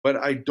but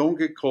I don't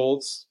get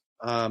colds.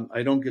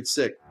 I don't get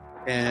sick.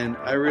 And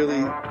I really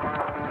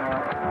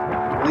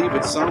believe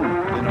it's sauna,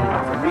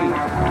 for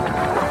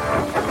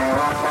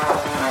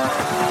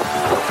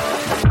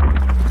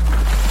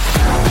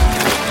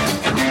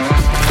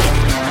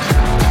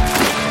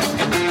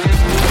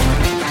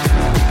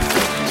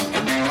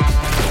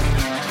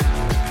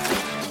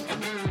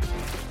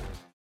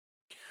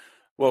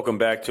Welcome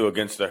back to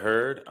Against the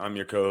Herd. I'm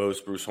your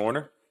co-host, Bruce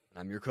Horner.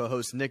 I'm your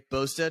co-host, Nick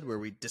Bosted, where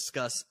we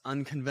discuss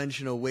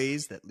unconventional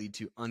ways that lead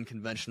to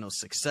unconventional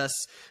success.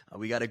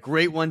 We got a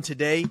great one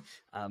today.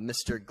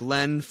 Mr.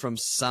 Glenn from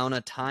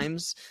Sauna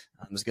Times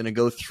is going to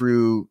go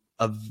through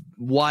a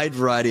wide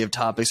variety of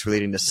topics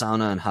relating to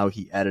sauna and how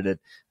he added it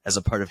as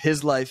a part of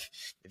his life.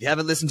 If you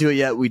haven't listened to it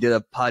yet, we did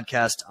a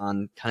podcast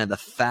on kind of the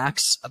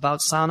facts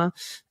about sauna,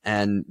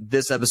 and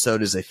this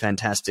episode is a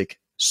fantastic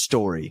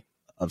story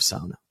of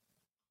sauna.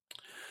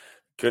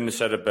 Couldn't have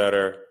said it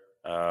better.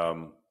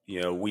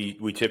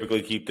 We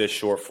typically keep this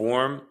short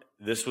form.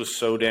 This was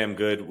so damn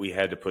good, we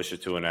had to push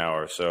it to an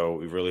hour. So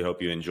we really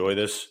hope you enjoy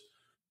this.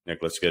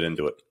 Nick, let's get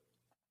into it.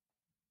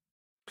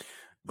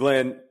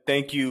 Glenn,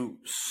 thank you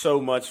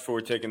so much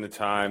for taking the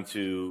time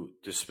to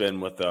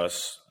spend with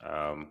us.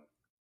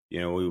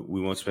 We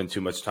won't spend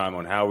too much time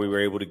on how we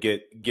were able to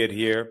get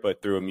here,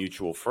 but through a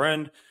mutual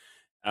friend.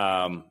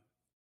 I'd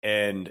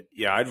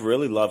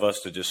really love us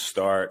to just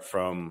start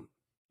from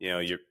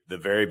the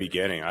very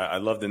beginning.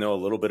 I'd love to know a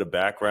little bit of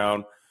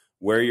background,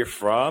 where you're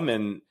from,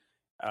 and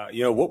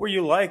what were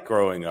you like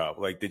growing up?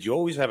 Like, did you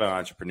always have an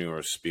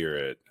entrepreneurial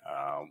spirit?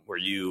 Were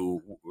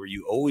you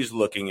always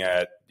looking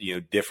at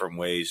different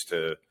ways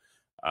to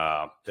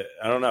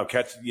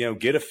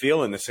get a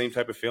feeling, the same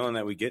type of feeling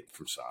that we get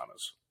from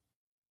saunas?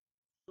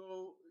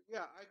 So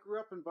yeah, I grew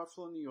up in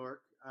Buffalo, New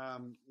York.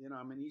 I'm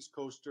an East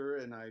Coaster,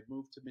 and I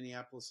moved to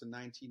Minneapolis in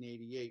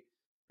 1988.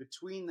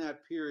 Between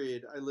that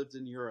period, I lived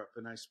in Europe,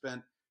 and I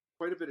spent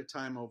quite a bit of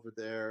time over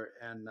there.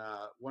 And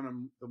one of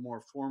the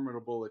more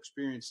formidable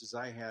experiences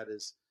I had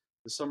is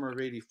the summer of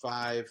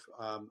 '85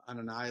 on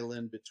an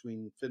island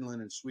between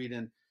Finland and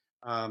Sweden,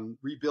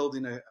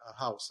 rebuilding a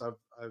house.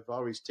 I've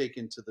always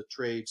taken to the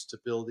trades, to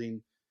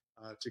building,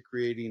 to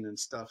creating and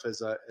stuff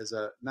as a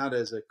not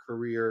as a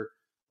career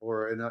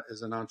or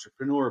as an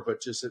entrepreneur,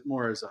 but just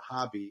more as a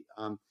hobby.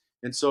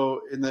 And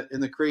so in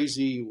the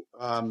crazy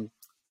the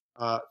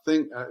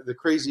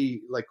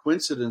crazy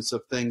coincidence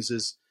of things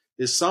is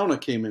sauna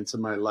came into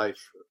my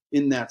life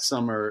in that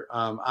summer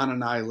on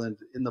an island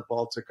in the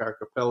Baltic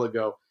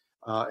archipelago.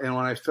 And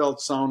when I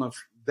felt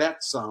the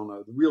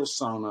real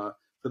sauna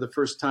for the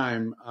first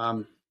time,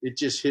 it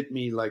just hit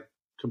me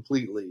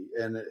completely.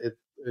 And it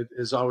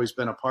has always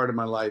been a part of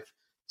my life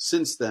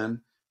since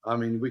then. I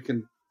mean, we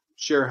can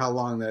share how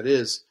long that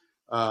is.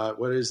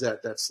 What is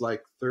that? That's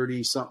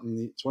 20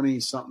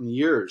 something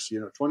years,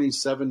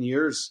 27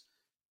 years,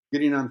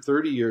 getting on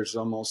 30 years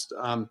almost.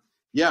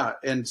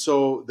 And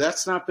so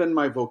that's not been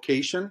my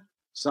vocation,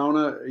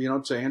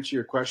 sauna, to answer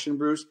your question,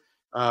 Bruce.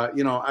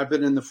 I've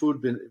been in the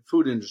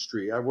food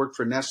industry. I worked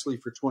for Nestle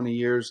for 20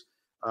 years,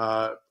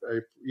 a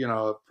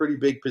pretty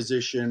big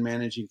position,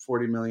 managing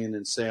 40 million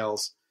in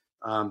sales.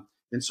 And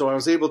so I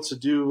was able to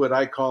do what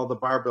I call the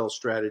barbell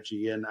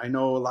strategy. And I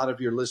know a lot of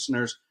your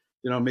listeners,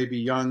 maybe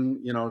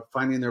young,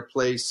 finding their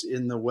place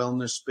in the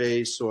wellness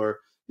space, or,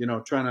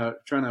 trying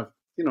to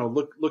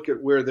look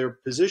at where their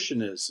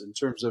position is in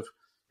terms of,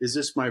 is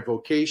this my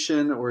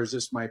vocation or is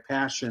this my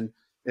passion?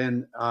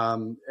 And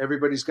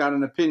everybody's got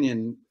an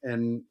opinion,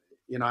 and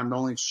I'm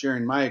only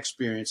sharing my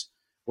experience.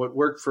 What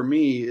worked for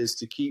me is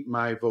to keep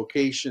my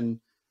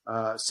vocation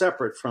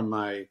separate from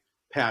my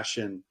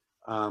passion.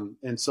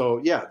 And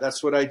so,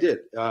 that's what I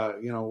did.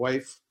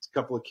 Wife, a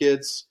couple of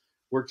kids,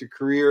 worked a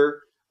career,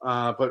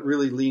 but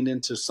really leaned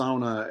into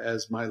sauna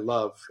as my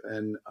love,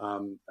 and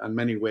in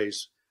many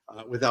ways,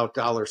 without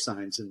dollar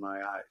signs in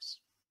my eyes.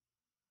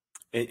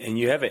 And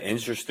you have an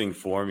interesting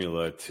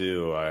formula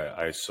too.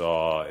 I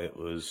saw it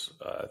was,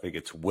 I think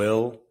it's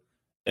will,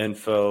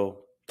 info,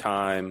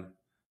 time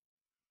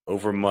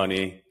over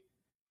money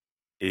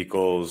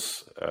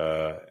equals,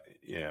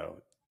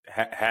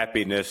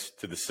 happiness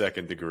to the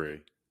second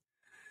degree.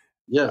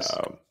 Yes.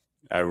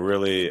 I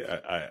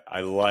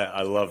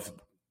loved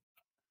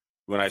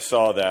when I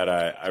saw that.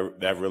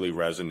 That really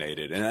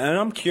resonated, and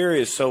I'm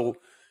curious. So,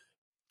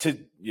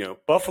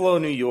 Buffalo,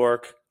 New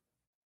York.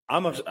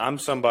 I'm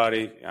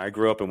somebody. I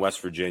grew up in West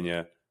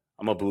Virginia.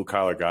 I'm a blue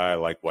collar guy. I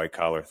like white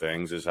collar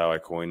things, is how I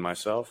coined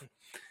myself.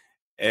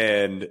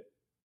 And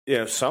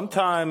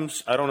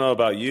sometimes, I don't know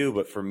about you,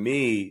 but for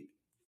me,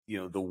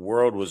 the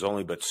world was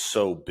only but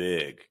so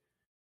big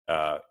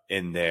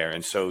in there.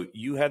 And so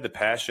you had the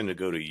passion to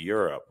go to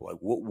Europe. Like,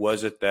 what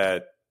was it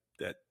that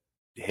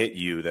hit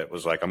you that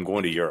was like, I'm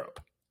going to Europe?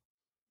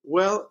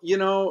 Well,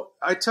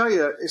 I tell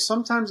you,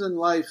 sometimes in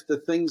life, the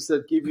things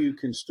that give you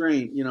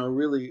constraint,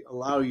 really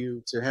allow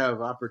you to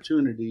have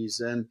opportunities.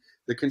 And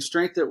the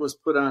constraint that was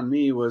put on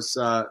me was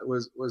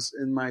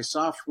in my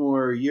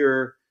sophomore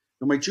year,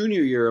 or my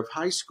junior year of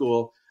high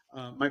school.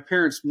 My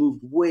parents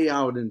moved way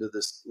out into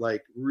this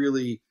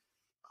really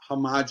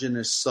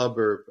homogeneous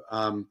suburb,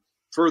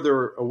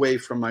 further away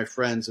from my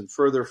friends and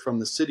further from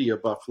the city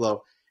of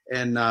Buffalo.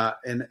 And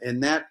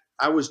that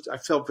I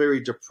felt very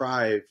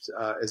deprived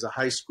as a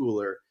high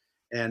schooler.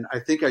 And I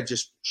think I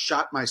just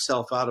shot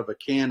myself out of a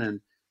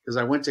cannon because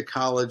I went to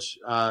college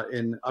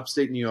in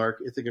upstate New York,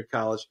 Ithaca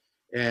College,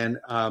 and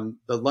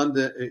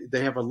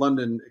they have a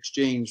London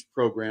exchange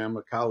program,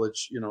 a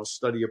college,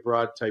 study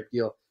abroad type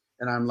deal.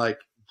 And I'm like,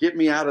 get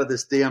me out of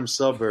this damn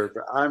suburb.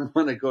 I'm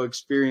going to go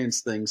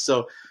experience things.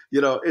 So,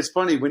 it's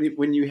funny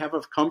when you have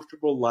a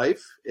comfortable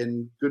life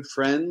and good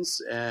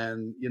friends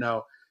and,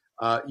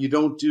 you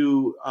don't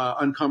do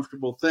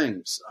uncomfortable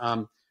things.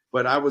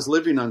 But I was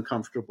living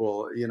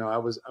uncomfortable. I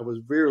was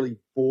really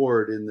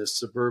bored in this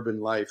suburban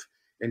life,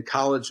 and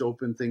college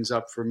opened things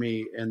up for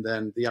me. And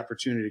then the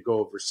opportunity to go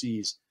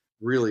overseas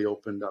really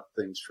opened up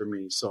things for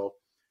me. So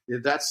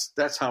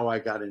that's how I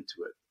got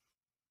into it.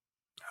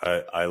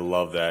 I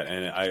love that.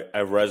 And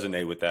I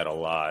resonate with that a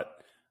lot.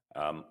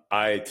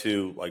 I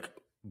too,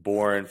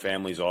 born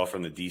families all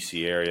from the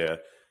DC area.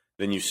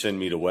 Then you send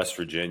me to West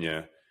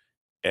Virginia,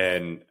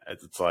 and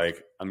it's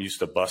like I'm used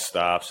to bus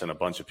stops and a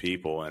bunch of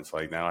people, and it's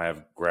like now I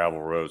have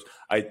gravel roads.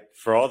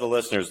 For all the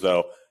listeners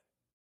though,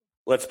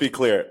 let's be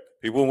clear: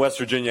 people in West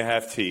Virginia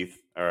have teeth.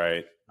 All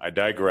right, I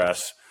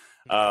digress.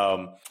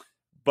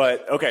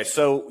 But okay,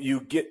 so you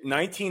get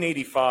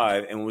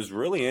 1985, and it was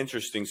really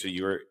interesting. So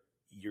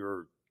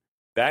you're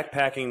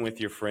backpacking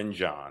with your friend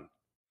John,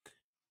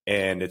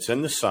 and it's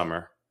in the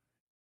summer.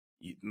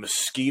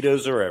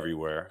 Mosquitoes are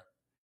everywhere.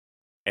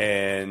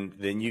 And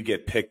then you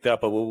get picked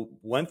up. But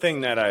one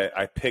thing that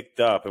I picked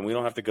up, and we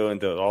don't have to go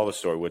into all the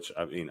story, which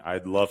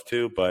I'd love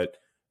to, but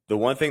the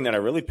one thing that I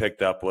really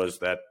picked up was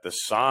that the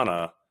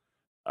sauna,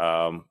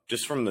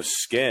 just from the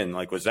skin,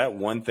 was that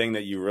one thing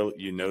that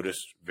you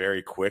noticed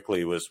very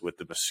quickly was with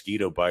the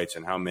mosquito bites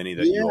and how many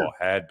that you all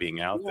had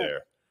being out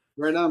there.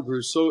 Right on,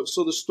 Bruce. So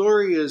the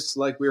story is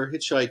we were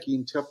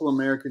hitchhiking, a couple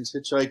Americans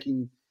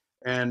hitchhiking,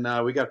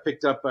 and we got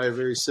picked up by a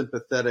very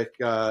sympathetic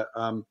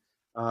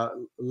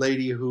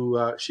lady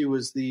who she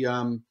was the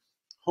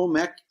home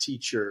ec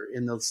teacher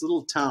in this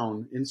little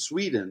town in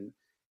Sweden,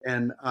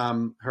 and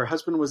her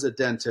husband was a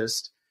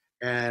dentist,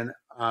 and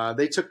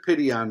they took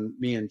pity on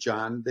me and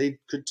John. They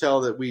could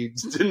tell that we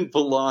didn't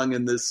belong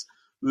in this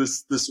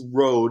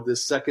road,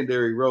 this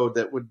secondary road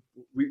that we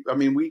I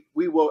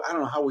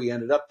don't know how we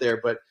ended up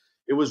there, but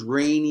it was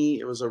rainy.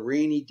 It was a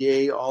rainy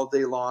day all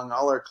day long.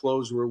 All our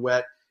clothes were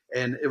wet.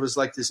 And it was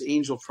like this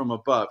angel from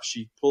above.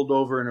 She pulled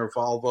over in her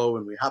Volvo,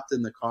 and we hopped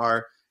in the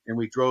car, and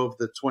we drove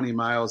the 20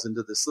 miles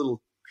into this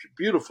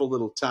beautiful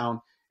little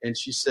town. And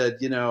she said,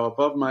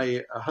 above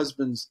my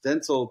husband's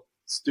dental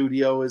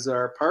studio is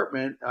our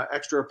apartment,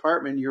 extra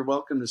apartment. You're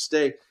welcome to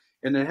stay.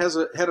 And it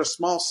had a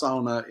small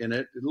sauna in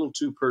it, a little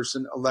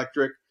 2-person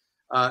electric.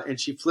 And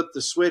she flipped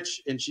the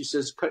switch, and she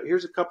says,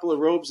 here's a couple of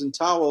robes and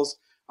towels.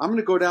 I'm going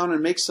to go down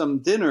and make some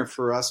dinner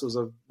for us. It was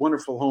a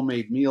wonderful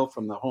homemade meal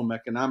from the home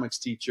economics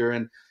teacher.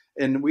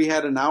 And we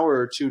had an hour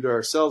or two to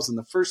ourselves. And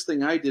the first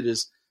thing I did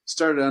is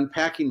started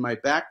unpacking my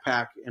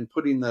backpack and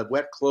putting the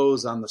wet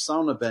clothes on the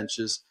sauna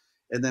benches.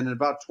 And then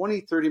about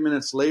 20, 30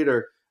 minutes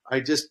later,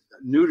 I just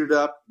nuded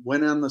up,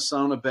 went on the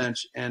sauna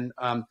bench. And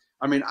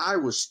I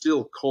was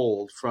still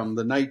cold from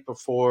the night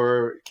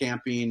before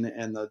camping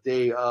and the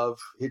day of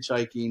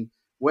hitchhiking,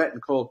 wet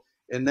and cold.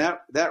 And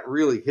that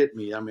really hit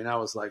me. I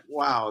was like,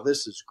 wow,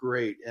 this is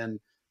great.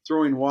 And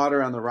throwing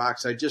water on the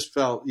rocks, I just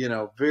felt,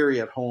 very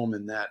at home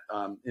in that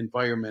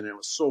environment. It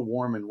was so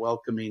warm and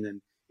welcoming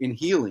and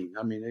healing.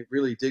 It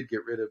really did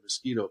get rid of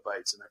mosquito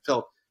bites, and I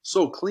felt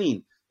so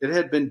clean. It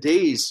had been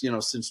days,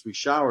 since we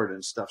showered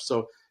and stuff.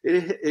 So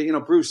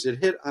Bruce,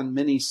 it hit on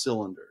many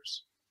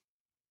cylinders.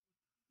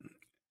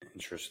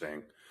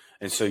 Interesting.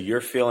 And so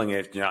you're feeling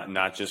it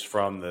not just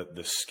from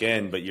the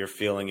skin, but you're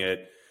feeling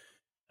it.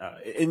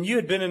 And you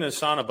had been in a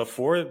sauna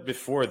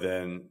before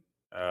then,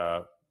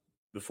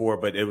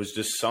 but it was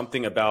just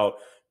something about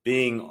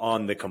being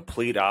on the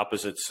complete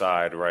opposite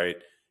side, right?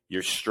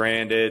 You're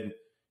stranded.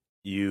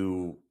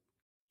 You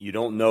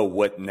don't know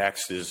what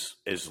next is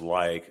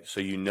like.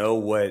 So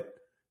what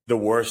the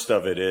worst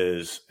of it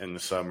is in the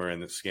summer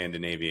in the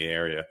Scandinavia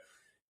area.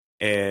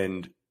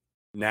 And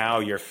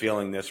now you're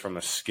feeling this from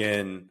a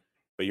skin,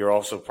 but you're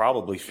also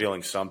probably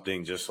feeling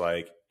something just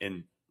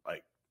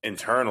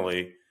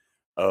internally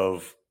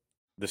of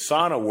the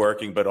sauna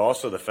working, but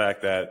also the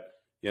fact that,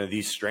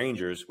 these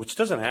strangers, which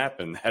doesn't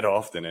happen that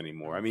often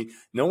anymore.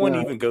 No one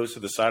even goes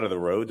to the side of the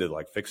road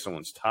to fix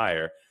someone's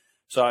tire.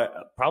 So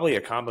probably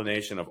a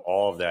combination of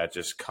all of that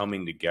just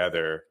coming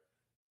together,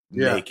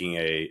 making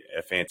a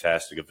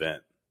fantastic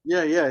event.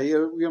 Yeah.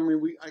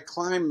 I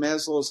climbed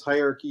Maslow's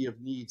hierarchy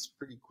of needs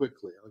pretty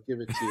quickly. I'll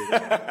give it to you.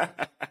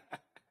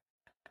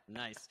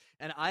 Nice.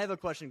 And I have a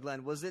question,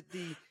 Glenn. Was it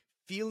the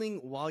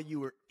feeling while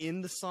you were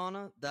in the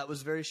sauna that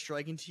was very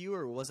striking to you,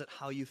 or was it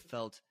how you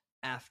felt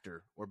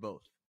after, or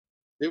both?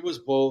 It was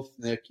both,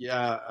 Nick.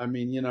 Yeah.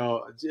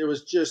 It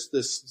was just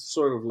this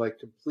sort of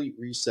complete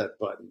reset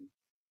button.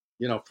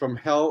 From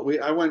hell,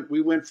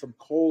 we went from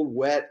cold,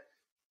 wet,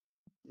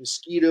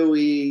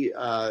 mosquito-y,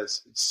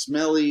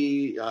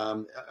 smelly,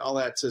 all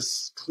that,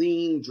 just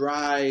clean,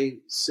 dry,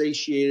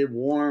 satiated,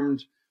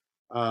 warmed.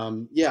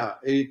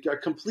 A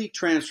complete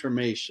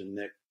transformation,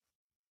 Nick.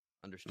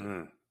 Understood.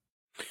 Mm.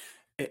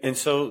 And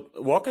so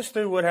walk us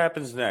through what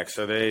happens next.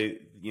 So they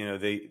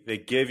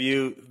give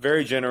you,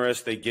 very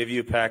generous, they give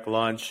you packed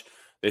lunch,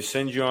 they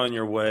send you on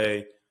your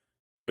way,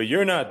 but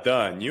you're not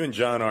done. You and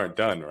John aren't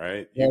done,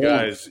 right?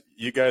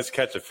 You guys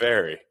catch a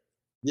ferry.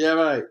 Yeah,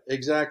 right.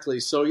 Exactly.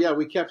 So yeah,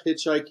 we kept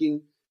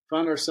hitchhiking,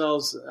 found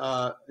ourselves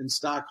in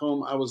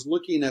Stockholm. I was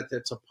looking at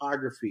the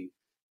topography,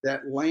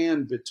 that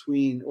land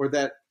between, or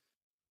that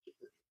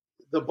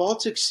the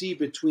Baltic Sea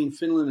between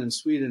Finland and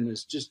Sweden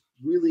is just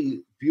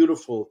really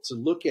beautiful to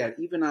look at,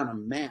 even on a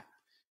map,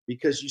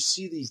 because you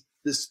see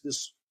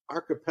this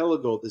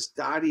archipelago, this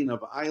dotting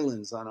of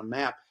islands on a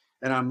map,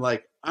 and I'm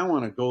like, I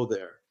want to go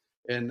there,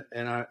 and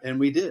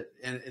we did,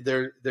 and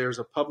there's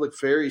a public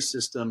ferry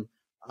system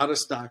out of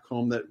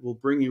Stockholm that will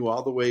bring you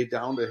all the way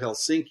down to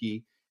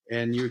Helsinki,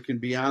 and you can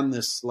be on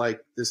this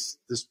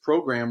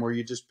program where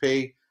you just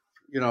pay,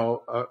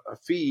 a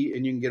fee,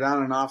 and you can get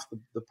on and off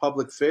the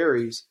public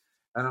ferries.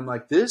 And I'm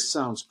like, this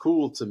sounds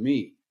cool to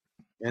me.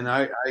 And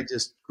I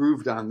just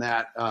grooved on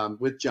that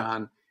with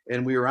John.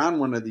 And we were on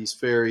one of these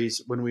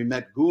ferries when we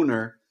met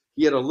Gunnar.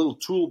 He had a little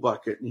tool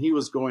bucket, and he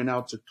was going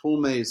out to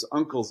Tomei's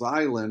uncle's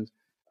island,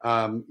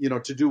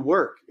 to do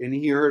work. And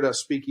he heard us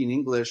speaking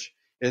English.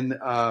 And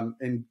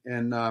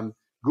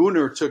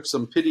Gunnar took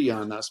some pity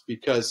on us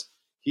because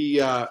he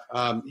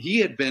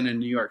had been in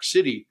New York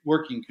City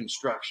working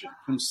construction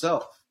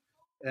himself.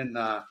 And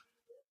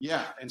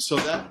and so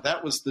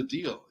that was the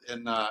deal,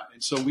 and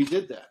so we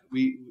did that.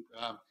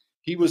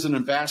 He was an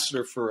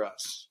ambassador for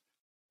us,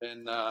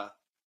 and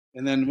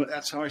then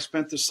that's how I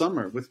spent the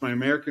summer with my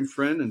American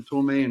friend and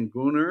Tomei and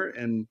Gunnar.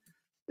 And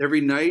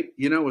every night,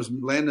 it was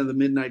land of the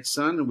midnight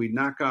sun, and we'd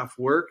knock off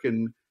work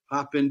and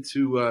hop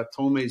into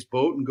Tomei's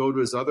boat and go to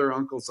his other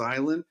uncle's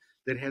island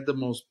that had the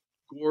most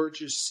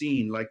gorgeous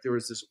scene. Like there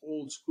was this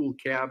old school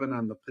cabin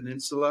on the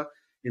peninsula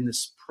in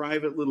this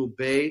private little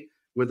bay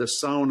with a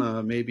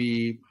sauna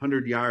maybe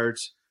 100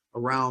 yards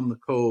around the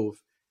cove.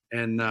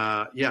 And,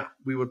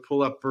 we would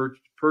pull up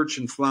perch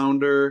and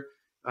flounder,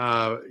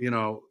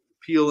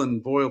 peel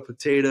and boil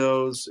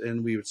potatoes,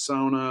 and we would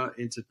sauna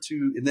into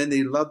two. And then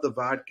they loved the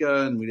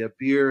vodka, and we'd have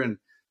beer. And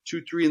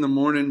 2, 3 in the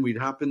morning, we'd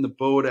hop in the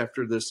boat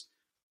after this,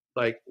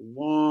 like,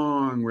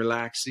 long,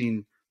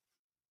 relaxing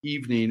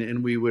evening,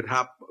 and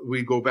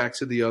we'd go back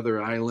to the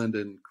other island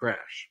and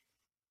crash.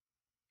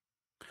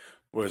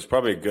 Well, it's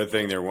probably a good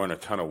thing there weren't a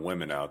ton of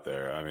women out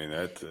there. I mean,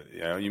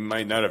 you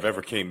might not have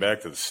ever came back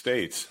to the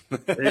States.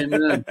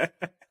 Amen.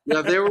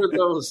 Yeah, there were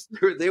those.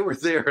 They were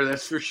there,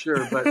 that's for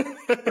sure. But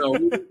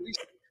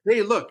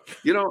hey, look,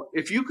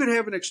 if you could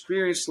have an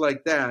experience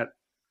like that,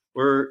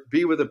 or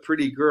be with a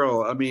pretty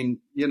girl, I mean,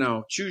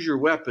 choose your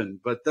weapon.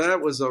 But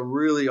that was a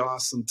really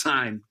awesome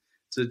time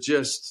to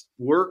just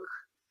work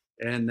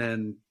and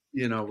then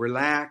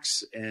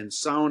relax and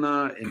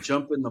sauna and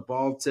jump in the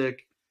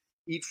Baltic.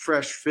 Eat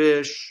fresh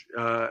fish.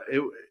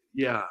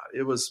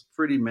 It was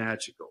pretty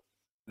magical.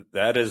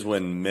 That is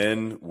when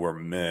men were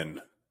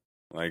men.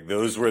 Like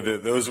those were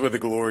the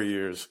glory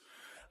years.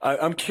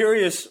 I'm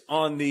curious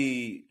on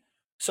the.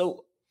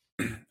 So,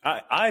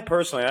 I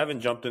personally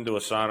haven't jumped into a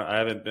sauna. I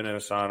haven't been in a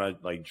sauna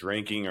like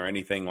drinking or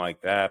anything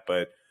like that.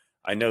 But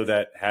I know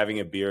that having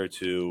a beer or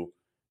two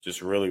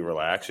just really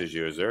relaxes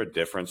you. Is there a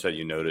difference that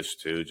you notice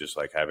too? Just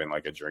like having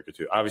like a drink or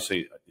two.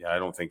 Obviously, I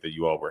don't think that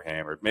you all were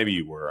hammered. Maybe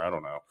you were. I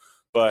don't know.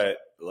 But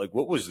like,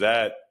 what was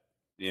that?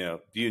 Do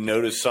you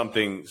notice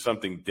something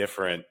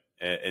different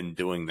in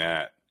doing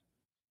that?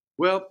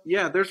 Well,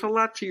 yeah, there's a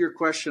lot to your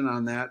question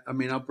on that. I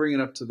mean, I'll bring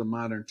it up to the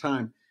modern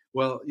time.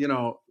 Well,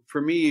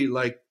 for me,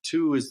 like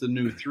 2 is the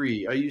new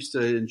 3. I used to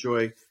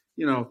enjoy,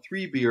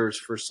 3 beers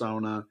for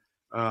sauna,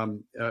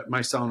 my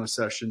sauna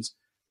sessions.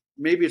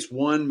 Maybe it's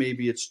 1,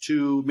 maybe it's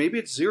 2, maybe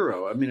it's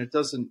 0. I mean, it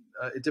doesn't.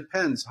 It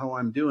depends how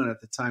I'm doing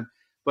at the time.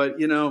 But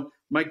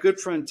my good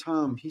friend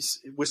Tom, he's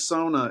with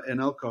sauna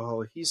and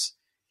alcohol. He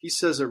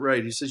says it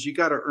right. He says you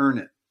got to earn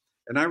it,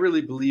 and I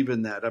really believe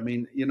in that. I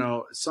mean,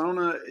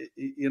 sauna,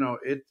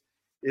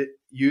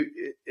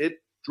 it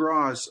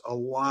draws a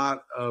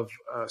lot of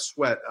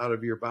sweat out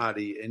of your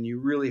body, and you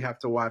really have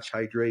to watch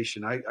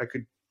hydration. I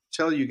could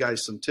tell you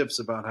guys some tips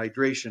about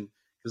hydration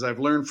because I've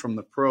learned from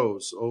the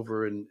pros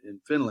over in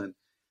Finland,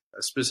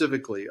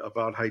 specifically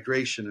about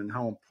hydration and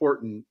how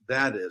important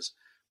that is.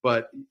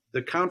 But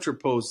the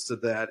counterpose to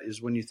that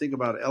is when you think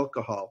about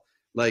alcohol,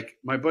 like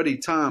my buddy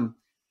Tom,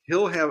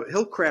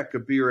 he'll crack a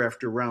beer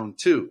after round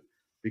 2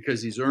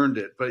 because he's earned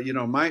it. But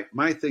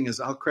my thing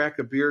is I'll crack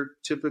a beer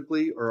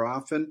typically or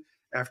often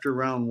after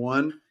round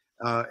 1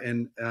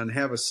 and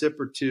have a sip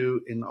or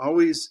 2 and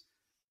always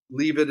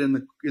leave it in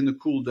the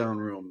cool down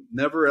room.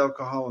 Never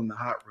alcohol in the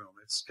hot room.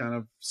 It's kind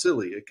of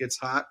silly. It gets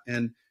hot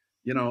and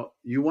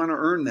you want to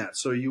earn that.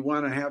 So you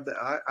want to have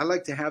that. I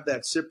like to have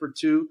that sip or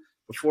 2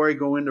 before I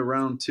go into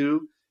round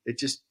 2. It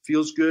just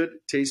feels good,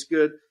 tastes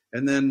good,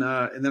 and then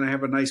I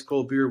have a nice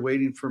cold beer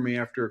waiting for me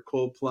after a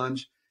cold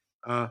plunge.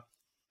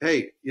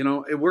 hey,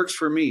 it works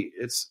for me.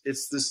 It's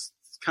this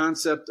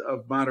concept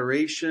of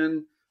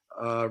moderation,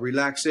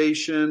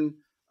 relaxation.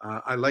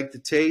 I like the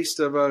taste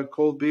of a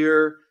cold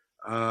beer.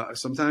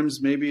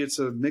 Sometimes maybe it's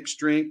a mixed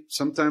drink.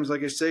 Sometimes,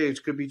 like I say,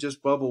 it could be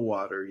just bubble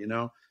water,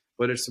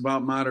 but it's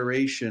about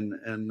moderation.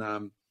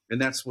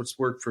 And that's what's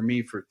worked for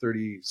me for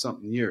 30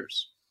 something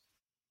years.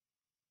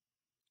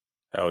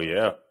 Hell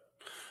yeah.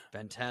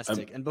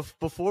 Fantastic. And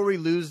before we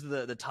lose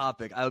the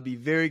topic, I would be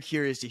very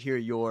curious to hear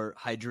your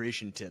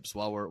hydration tips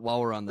while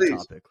we're on the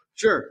topic.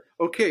 Sure.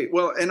 Okay.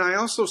 Well, and I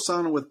also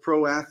sauna with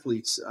pro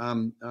athletes,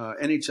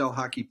 NHL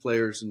hockey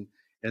players, and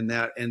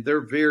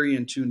they're very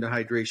in tune to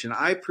hydration.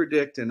 I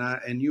predict,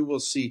 and you will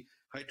see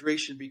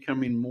hydration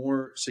becoming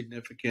more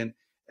significant,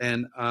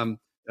 and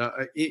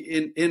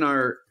in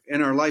our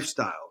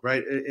lifestyle,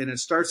 right? And it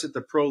starts at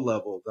the pro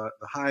level, the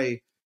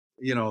high.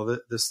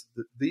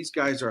 These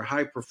guys are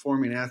high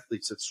performing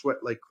athletes that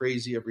sweat like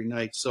crazy every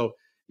night. So,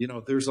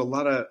 there's a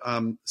lot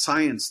of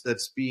science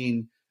that's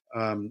being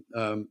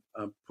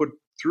put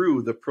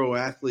through the pro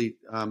athlete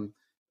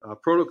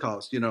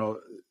protocols.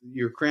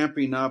 You're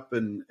cramping up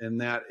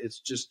and that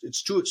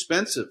it's too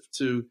expensive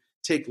to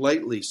take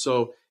lightly.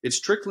 So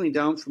it's trickling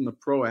down from the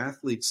pro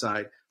athlete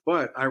side.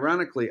 But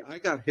ironically, I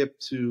got hip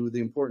to the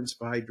importance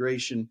of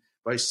hydration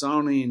by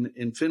sauning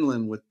in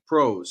Finland with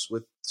pros,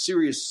 with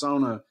serious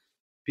sauna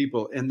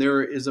people. And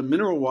there is a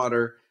mineral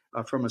water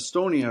from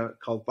Estonia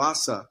called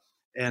Vasa.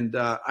 And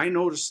I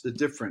noticed the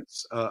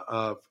difference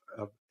of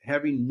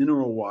having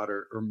mineral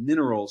water or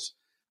minerals.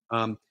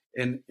 And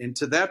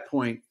to that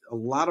point, a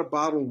lot of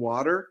bottled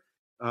water,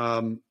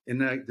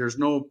 there's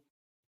no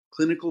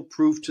clinical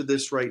proof to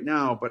this right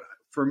now, but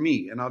for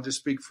me, and I'll just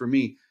speak for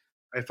me,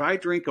 if I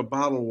drink a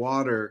bottled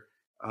water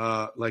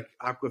like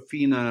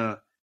Aquafina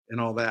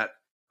and all that,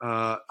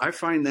 I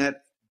find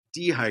that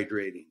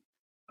dehydrating.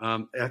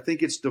 I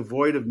think it's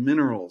devoid of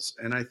minerals.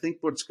 And I think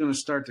what's going to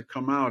start to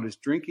come out is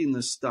drinking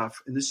this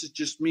stuff, and this is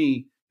just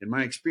me in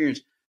my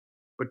experience,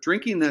 but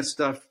drinking that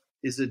stuff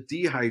is a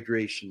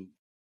dehydration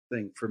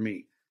thing for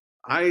me.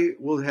 I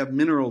will have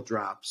mineral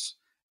drops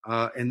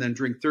and then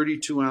drink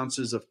 32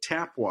 ounces of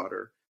tap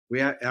water.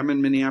 I'm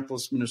in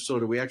Minneapolis,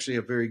 Minnesota. We actually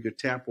have very good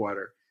tap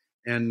water.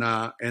 And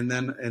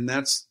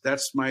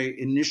that's my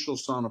initial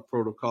sauna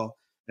protocol.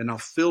 And I'll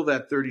fill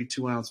that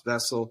 32 ounce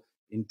vessel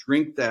and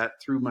drink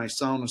that through my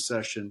sauna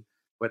session,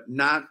 but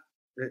not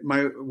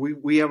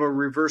we have a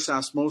reverse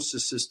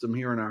osmosis system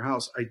here in our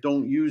house. I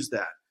don't use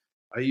that.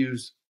 I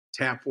use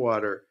tap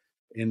water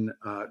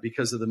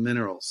because of the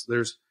minerals.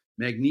 There's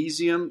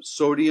magnesium,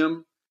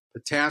 sodium,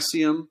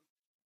 potassium,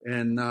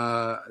 and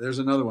there's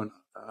another one.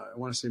 I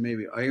want to say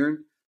maybe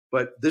iron.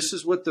 But this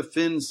is what the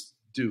Finns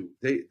do.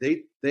 They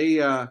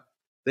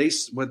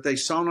what they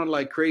sauna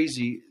like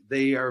crazy.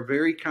 They are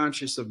very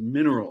conscious of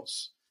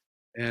minerals,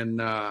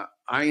 and I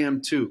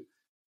am too.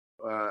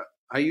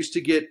 I used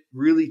to get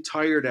really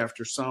tired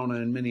after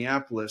sauna in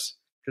Minneapolis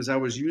because I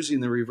was using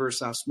the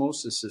reverse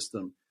osmosis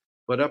system.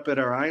 But up at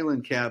our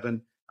island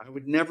cabin, I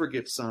would never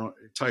get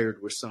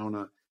tired with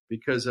sauna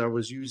because I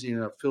was using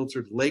a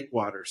filtered lake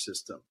water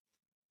system.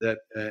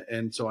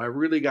 And so I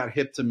really got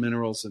hip to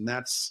minerals, and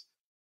that's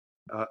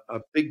a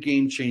big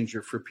game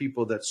changer for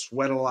people that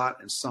sweat a lot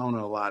and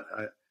sauna a lot.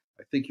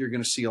 I think you're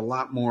going to see a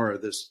lot more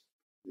of this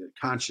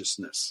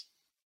consciousness.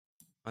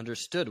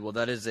 Understood. Well,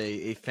 that is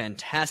a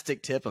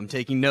fantastic tip. I'm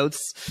taking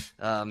notes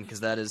because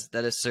that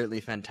is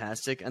certainly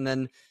fantastic. And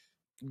then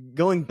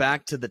going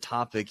back to the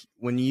topic,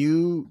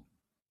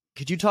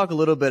 could you talk a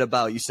little bit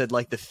about, you said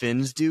like the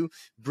Finns do,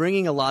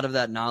 bringing a lot of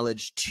that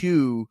knowledge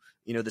to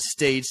the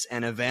States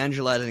and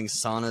evangelizing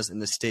saunas in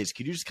the States.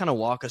 Could you just kind of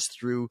walk us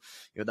through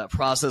that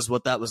process,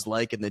 what that was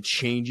like, and the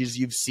changes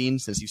you've seen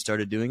since you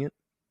started doing it?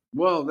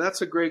 Well,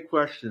 that's a great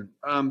question.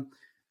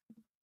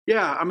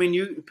 Yeah, I mean,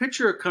 you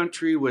picture a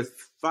country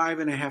with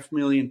 5.5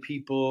 million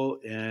people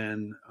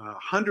and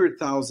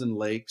 100,000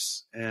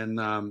 lakes and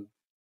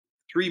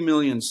 3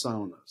 million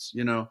saunas.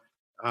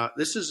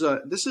 This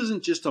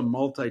isn't just a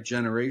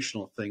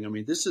multi-generational thing. I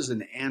mean, this is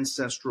an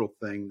ancestral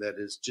thing that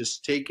has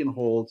just taken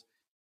hold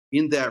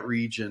in that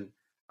region.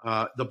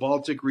 The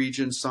Baltic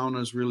region,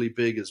 sauna is really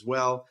big as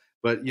well.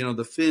 But,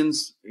 the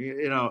Finns,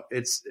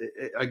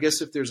 I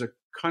guess if there's a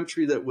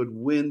country that would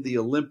win the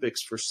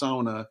Olympics for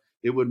sauna,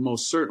 it would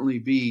most certainly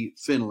be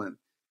Finland.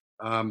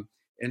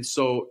 And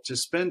so to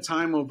spend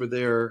time over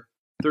there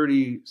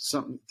 30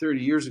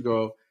 years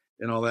ago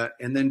and all that,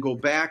 and then go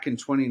back in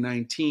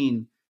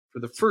 2019 for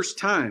the first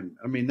time,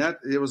 I mean,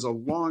 it was a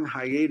long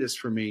hiatus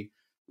for me.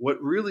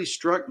 What really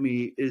struck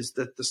me is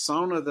that the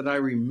sauna that I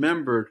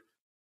remembered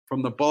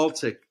from the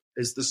Baltic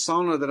is the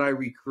sauna that I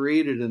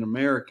recreated in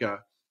America.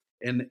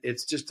 And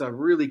it's just a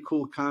really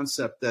cool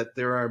concept that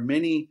there are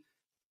many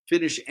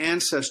Finnish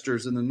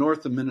ancestors in the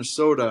north of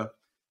Minnesota,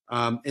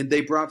 and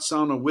they brought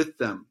sauna with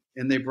them.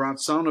 And they brought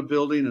sauna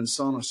building and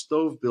sauna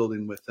stove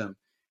building with them.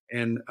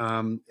 And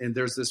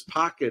there's this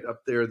pocket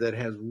up there that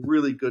has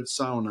really good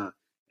sauna.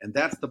 And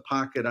that's the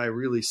pocket I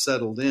really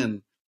settled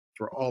in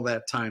for all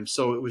that time.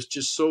 So it was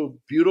just so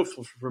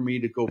beautiful for me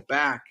to go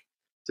back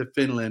to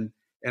Finland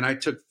and I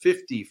took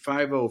 50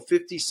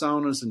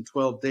 saunas in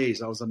 12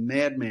 days. I was a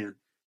madman.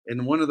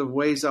 And one of the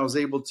ways I was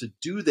able to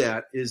do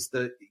that is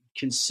the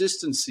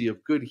consistency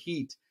of good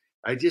heat.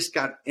 I just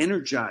got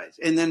energized.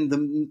 And then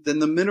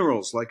the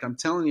minerals, like I'm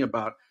telling you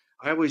about,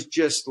 I was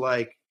just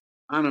like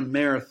on a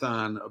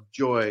marathon of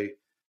joy.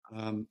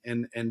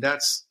 And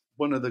that's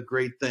one of the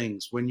great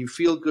things. When you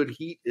feel good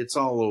heat, it's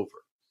all over.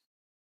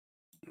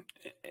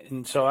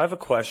 And so I have a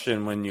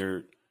question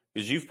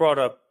because you've brought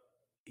up,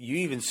 you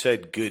even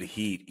said good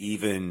heat,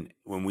 even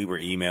when we were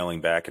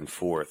emailing back and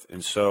forth.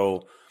 And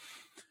so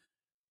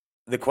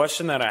the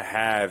question that I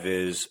have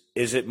is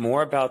it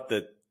more about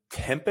the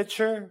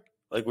temperature?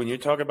 Like when you're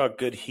talking about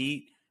good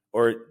heat,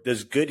 or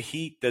does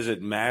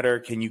it matter?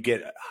 Can you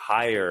get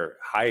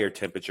higher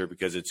temperature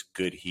because it's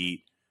good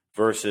heat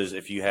versus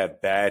if you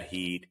have bad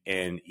heat,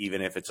 and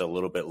even if it's a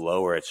little bit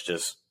lower, it's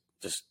just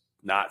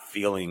not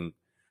feeling,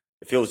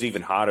 it feels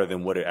even hotter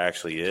than what it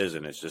actually is.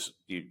 And it's just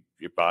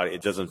your body,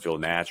 it doesn't feel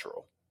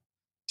natural.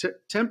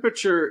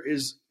 Temperature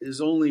is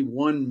only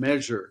one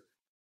measure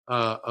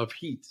of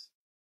heat.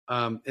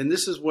 And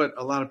this is what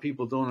a lot of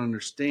people don't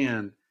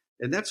understand,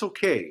 and that's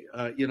okay.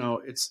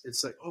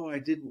 It's like, oh,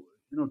 I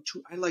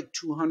like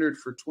 200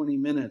 for 20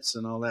 minutes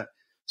and all that.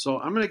 So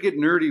I'm going to get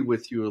nerdy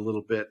with you a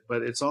little bit,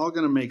 but it's all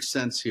going to make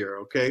sense here,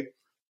 okay?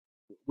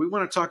 We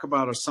want to talk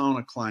about a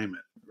sauna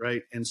climate,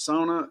 right? And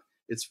sauna,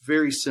 it's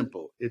very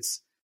simple.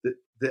 It's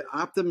the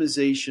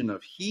optimization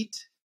of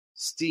heat,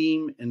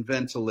 steam, and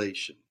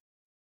ventilation.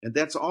 And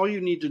that's all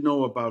you need to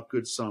know about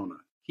good sauna: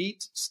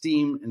 heat,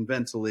 steam, and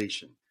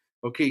ventilation.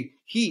 Okay,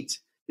 heat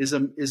is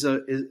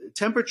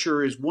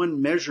temperature is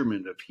one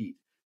measurement of heat,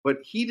 but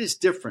heat is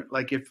different.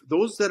 Like, if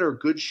those that are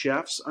good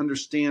chefs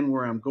understand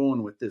where I'm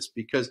going with this,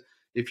 because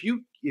if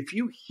you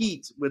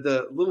heat with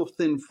a little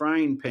thin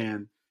frying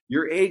pan,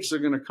 your eggs are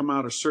going to come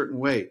out a certain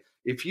way.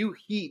 If you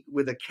heat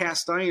with a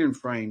cast iron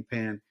frying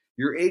pan,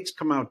 your eggs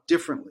come out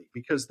differently,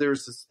 because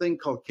there's this thing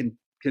called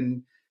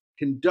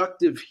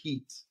conductive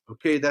heat.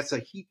 Okay, that's a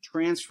heat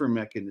transfer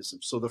mechanism.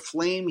 So the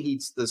flame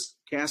heats this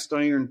cast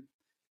iron,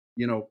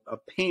 a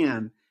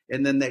pan,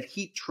 and then that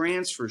heat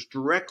transfers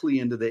directly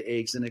into the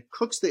eggs, and it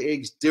cooks the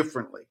eggs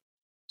differently.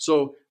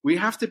 So we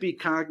have to be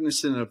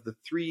cognizant of the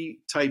three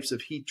types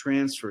of heat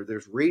transfer.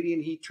 There's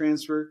radiant heat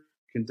transfer,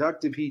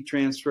 conductive heat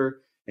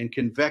transfer, and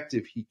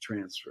convective heat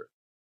transfer.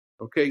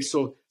 Okay,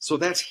 so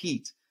that's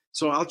heat.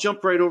 So I'll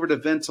jump right over to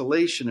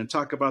ventilation and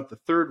talk about the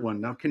third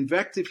one. Now,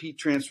 convective heat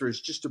transfer is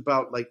just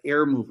about like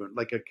air movement,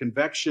 like a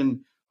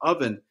convection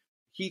oven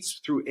heats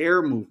through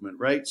air movement,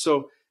 right?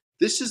 So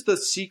this is the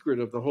secret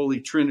of the Holy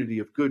Trinity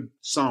of good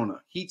sauna: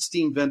 heat,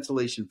 steam,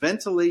 ventilation.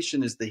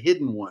 Ventilation is the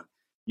hidden one.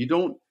 You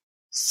don't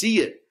see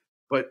it,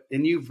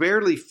 and you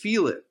barely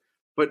feel it.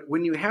 But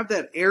when you have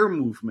that air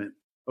movement,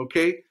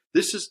 okay,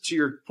 this is to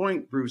your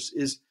point, Bruce,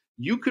 is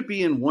you could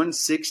be in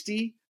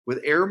 160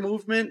 with air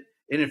movement,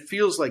 and it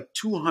feels like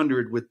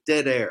 200 with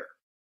dead air.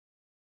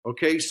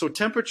 Okay, so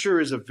temperature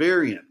is a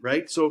variant,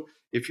 right? So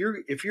if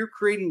you're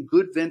creating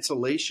good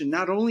ventilation,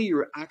 not only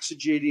you're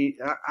oxygenating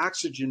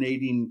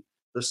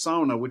the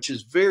sauna, which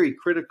is very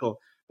critical,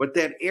 but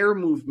that air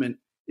movement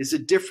is a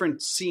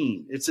different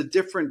scene. It's a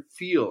different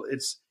feel.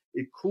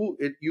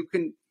 You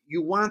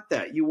want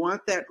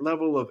that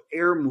level of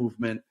air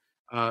movement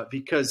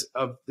because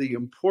of the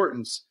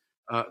importance.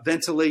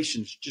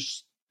 Ventilation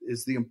just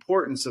is the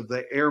importance of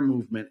the air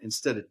movement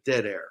instead of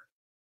dead air.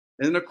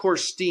 And then, of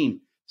course,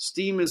 steam.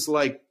 Steam is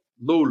like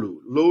lolu.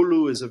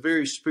 Lolu is a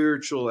very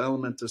spiritual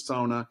element to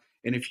sauna.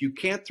 And if you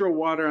can't throw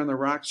water on the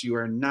rocks, you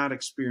are not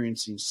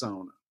experiencing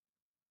sauna.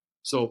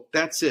 So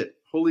that's it.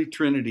 Holy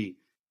Trinity.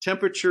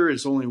 Temperature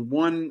is only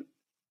one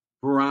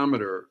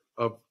barometer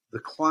of the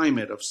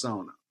climate of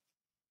sauna.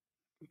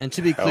 And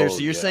to be clear, so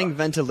you're saying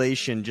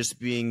ventilation just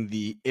being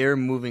the air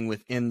moving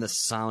within the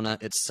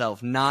sauna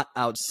itself, not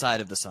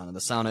outside of the sauna.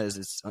 The sauna is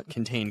its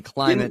contained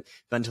climate,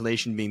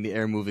 ventilation being the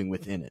air moving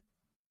within it.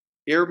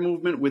 Air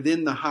movement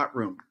within the hot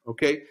room.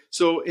 Okay,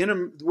 so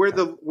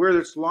where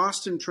it's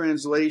lost in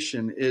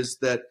translation is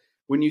that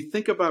when you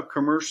think about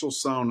commercial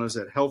saunas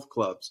at health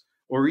clubs,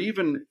 or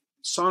even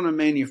sauna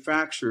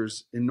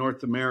manufacturers in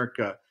North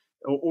America,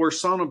 or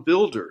sauna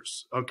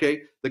builders,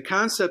 okay, the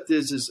concept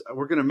is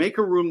we're going to make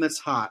a room that's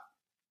hot,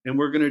 and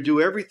we're going to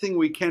do everything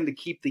we can to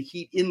keep the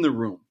heat in the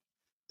room.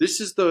 This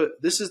is the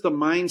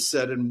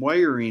mindset and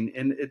wiring,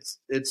 and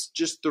it's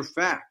just the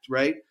fact,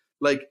 right?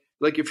 Like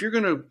if you're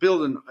going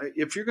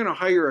to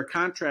hire a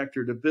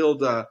contractor to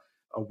build a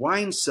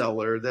wine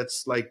cellar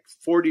that's like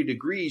 40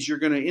 degrees, you're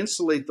going to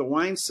insulate the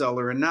wine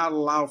cellar and not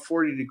allow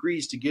 40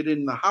 degrees to get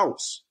in the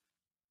house.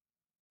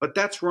 But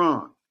that's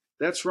wrong.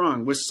 That's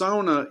wrong. With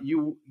sauna,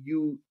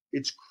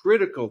 it's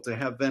critical to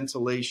have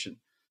ventilation.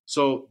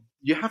 So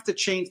you have to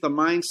change the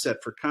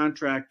mindset for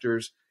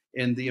contractors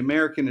and the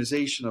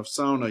Americanization of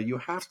sauna. You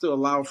have to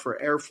allow for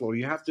airflow.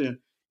 You have to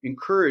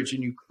encourage,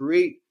 and you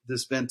create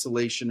this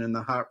ventilation in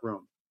the hot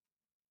room.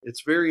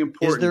 It's very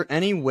important. Is there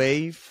any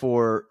way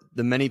for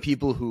the many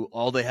people who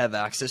all they have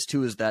access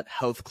to is that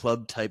health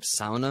club type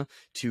sauna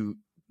to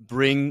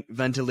bring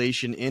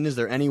ventilation in? Is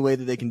there any way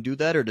that they can do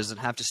that, or does it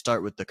have to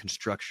start with the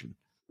construction?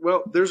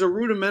 Well, there's a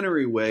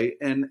rudimentary way,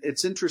 and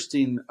it's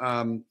interesting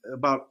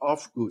about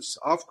Aufguss.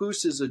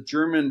 Aufguss is a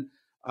German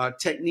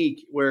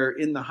technique where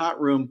in the hot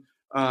room,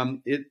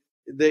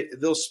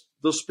 they'll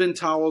spin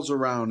towels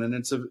around, and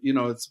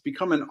it's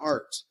become an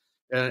art,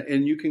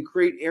 and you can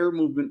create air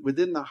movement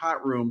within the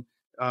hot room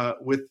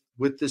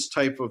with this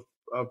type of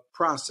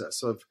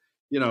process of,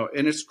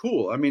 and it's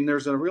cool. I mean,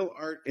 there's a real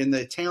art, and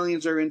the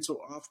Italians are into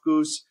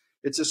Aufguss.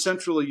 It's a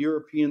Central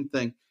European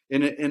thing.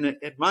 And in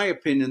my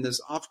opinion,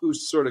 this Aufguss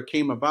sort of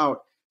came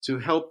about to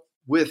help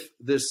with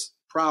this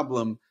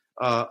problem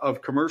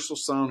of commercial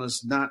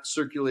saunas not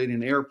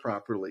circulating air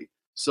properly.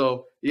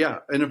 So,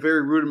 yeah, in a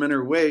very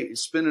rudimentary way,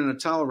 spinning a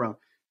towel around.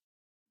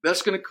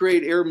 That's going to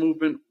create air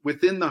movement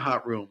within the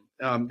hot room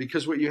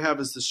because what you have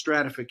is the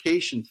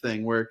stratification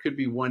thing where it could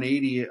be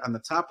 180 on the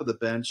top of the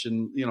bench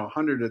and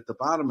 100 at the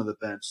bottom of the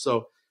bench.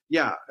 So,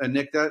 yeah, and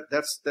Nick,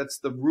 that's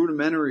the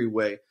rudimentary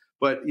way.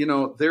 But,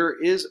 there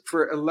is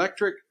for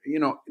electric,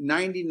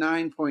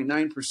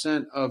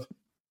 99.9% of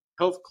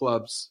health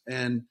clubs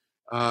and,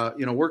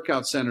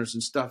 workout centers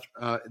and stuff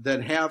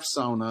that have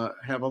sauna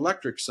have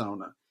electric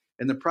sauna.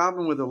 And the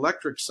problem with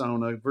electric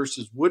sauna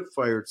versus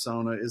wood-fired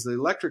sauna is the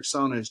electric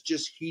sauna is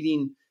just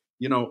heating,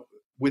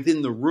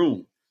 within the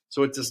room.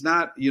 So it does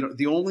not,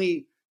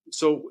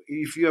 so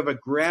if you have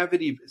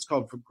it's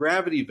called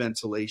gravity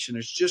ventilation,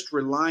 it's just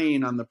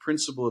relying on the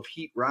principle of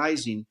heat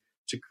rising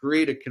to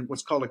create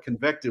what's called a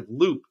convective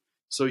loop,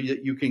 so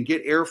you can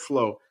get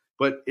airflow,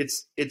 but it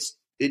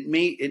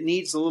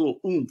needs a little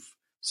oomph.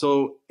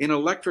 So in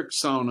electric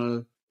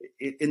sauna,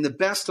 in the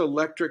best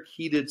electric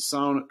heated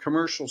sauna,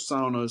 commercial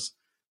saunas,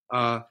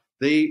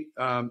 they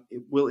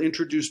will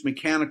introduce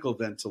mechanical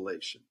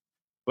ventilation.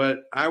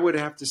 But I would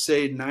have to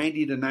say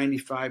 90 to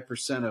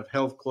 95% of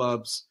health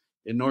clubs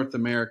in North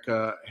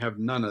America have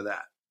none of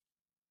that.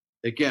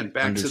 Again,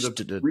 back to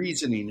the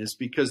reasoning is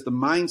because the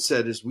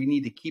mindset is we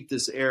need to keep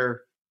this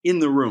air in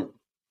the room.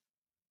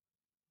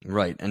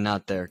 Right, and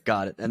not there.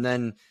 Got it. And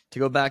then to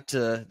go back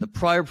to the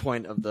prior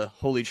point of the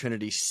Holy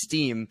Trinity,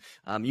 steam,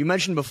 you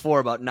mentioned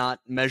before about not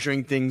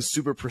measuring things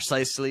super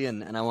precisely,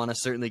 and I want to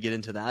certainly get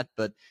into that.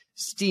 But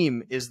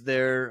steam, is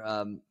there,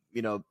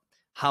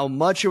 how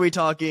much are we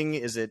talking?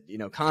 Is it,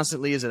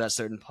 constantly? Is it at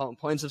certain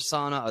points of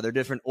sauna? Are there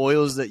different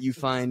oils that you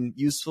find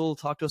useful?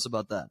 Talk to us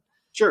about that.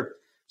 Sure.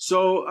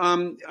 So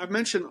I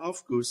mentioned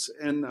Aufguss,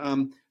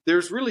 and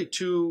there's really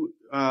two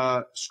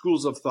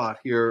schools of thought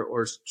here,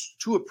 or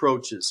two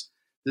approaches.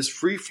 This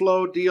free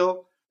flow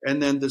deal and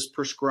then this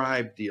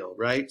prescribed deal,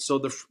 right? So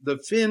the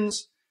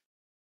fins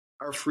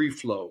are free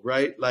flow,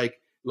 right? Like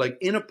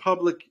in a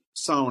public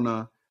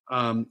sauna,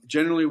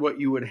 generally what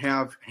you would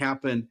have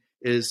happen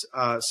is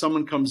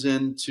someone comes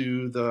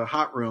into the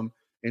hot room,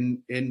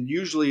 and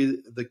usually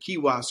the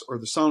kiosk or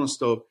the sauna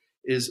stove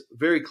is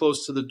very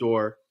close to the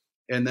door,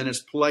 and then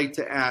it's polite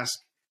to ask,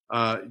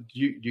 do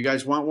you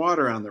guys want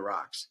water on the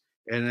rocks?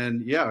 And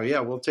then,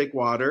 yeah, we'll take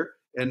water.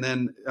 And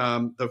then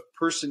the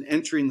person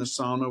entering the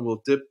sauna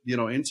will dip,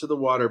 into the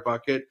water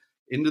bucket,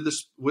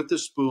 with the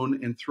spoon,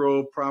 and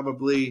throw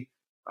probably,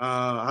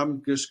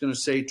 I'm just going to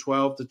say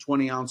 12 to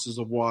 20 ounces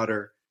of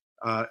water,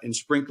 and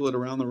sprinkle it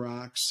around the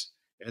rocks.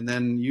 And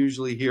then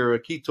usually hear a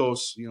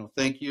kitos,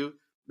 thank you.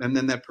 And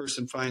then that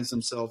person finds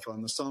themselves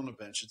on the sauna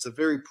bench. It's a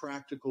very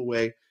practical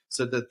way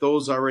so that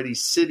those already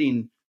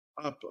sitting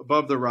up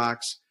above the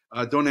rocks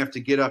don't have to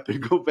get up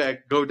and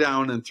go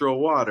down and throw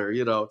water,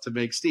 to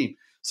make steam.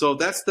 So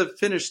that's the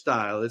Finnish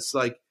style. It's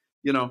like,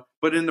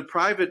 but in a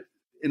private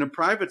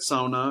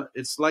sauna,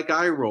 it's like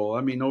eye roll.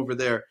 I mean, over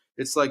there,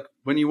 it's like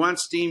when you want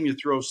steam, you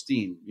throw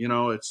steam.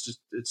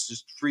 It's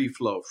just free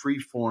flow, free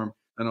form,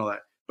 and all that.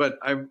 But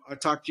I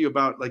talked to you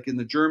about, like, in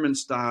the German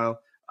style,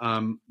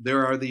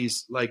 there are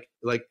these like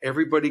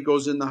everybody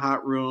goes in the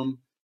hot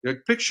room.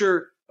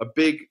 Picture a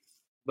big,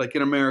 like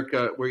in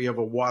America, where you have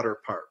a water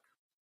park.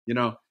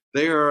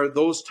 There are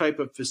those type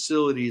of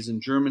facilities in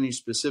Germany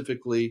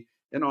specifically.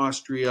 In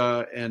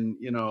Austria and,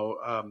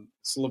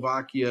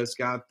 Slovakia's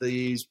got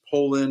these,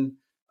 Poland,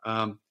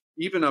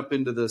 even up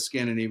into the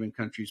Scandinavian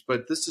countries.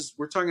 But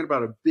we're talking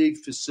about a big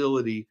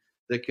facility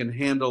that can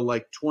handle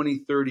like 20,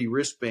 30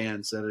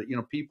 wristbands at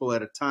people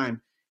at a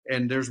time.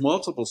 And there's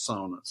multiple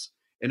saunas.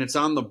 And it's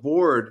on the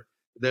board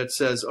that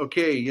says,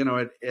 okay,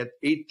 at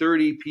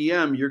 8:30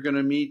 p.m., you're going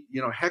to meet,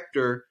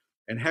 Hector,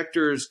 and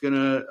Hector is going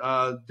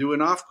to do an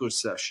Aufguss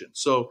session.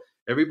 So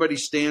everybody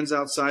stands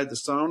outside the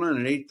sauna,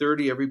 and at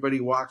 8:30, everybody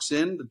walks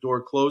in, the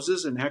door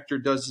closes, and Hector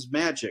does his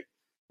magic.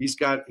 He's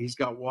got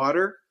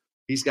water,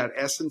 he's got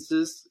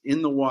essences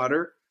in the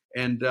water,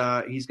 and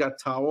he's got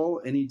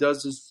towel, and he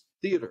does his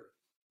theater.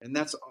 And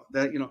that's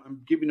that.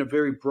 I'm giving a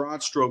very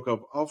broad stroke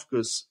of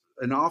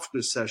an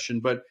Aufguss session,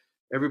 but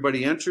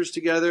everybody enters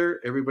together,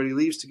 everybody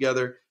leaves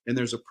together, and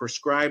there's a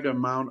prescribed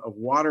amount of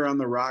water on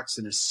the rocks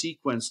and a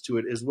sequence to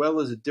it, as well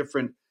as a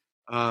different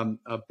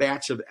a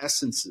batch of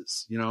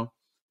essences.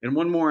 And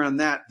one more on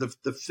that,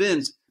 the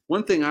Finns.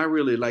 One thing I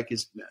really like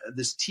is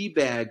this tea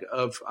bag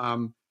of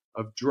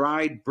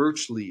dried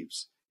birch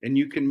leaves, and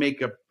you can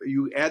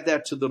you add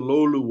that to the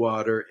Lolu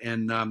water,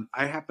 and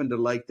I happen to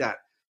like that.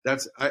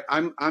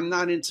 I'm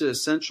not into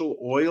essential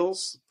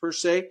oils per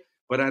se,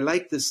 but I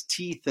like this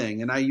tea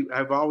thing, and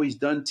I've always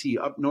done tea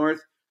up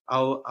north.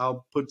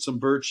 I'll put some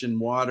birch in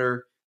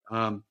water.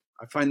 I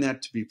find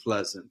that to be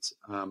pleasant.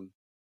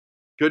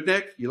 Good,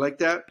 Nick, you like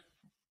that?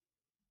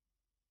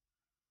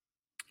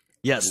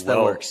 Yes, that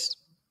works.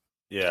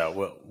 Yeah,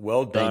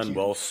 well done,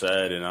 well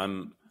said. And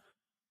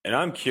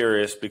I'm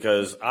curious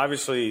because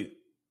obviously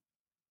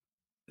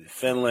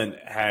Finland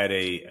had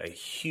a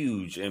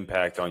huge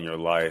impact on your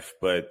life,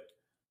 but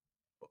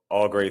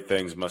all great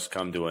things must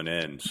come to an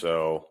end.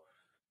 So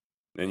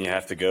then you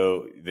have to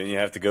go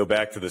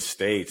back to the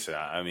States.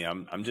 I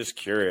mean, I'm just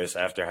curious,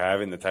 after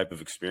having the type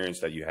of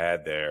experience that you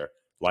had there,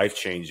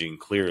 life-changing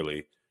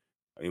clearly.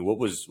 I mean, what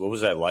was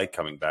that like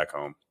coming back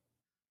home?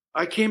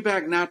 I came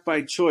back not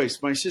by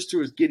choice. My sister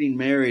was getting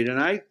married, and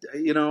I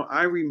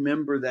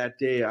remember that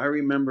day. I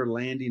remember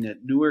landing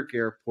at Newark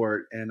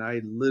Airport, and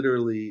I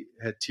literally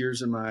had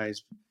tears in my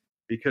eyes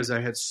because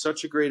I had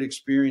such a great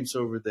experience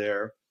over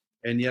there,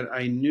 and yet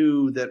I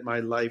knew that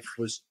my life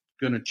was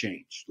going to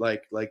change.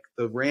 Like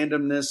the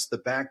randomness, the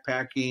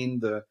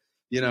backpacking,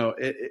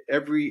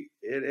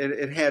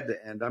 it had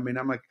to end. I mean,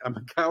 I'm a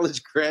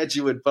college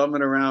graduate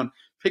bumming around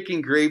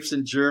picking grapes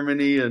in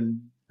Germany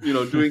and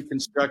doing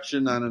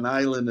construction on an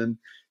island in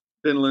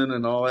Finland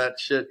and all that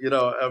shit.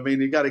 I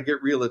mean, you got to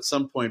get real at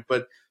some point.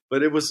 But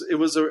it was a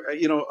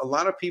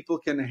lot of people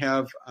can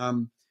have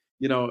an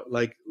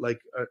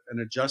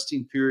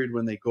adjusting period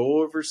when they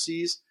go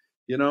overseas.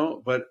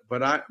 But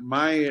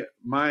my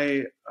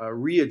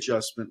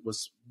readjustment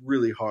was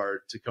really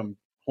hard to come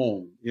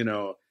home.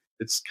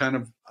 It's kind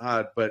of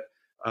odd, but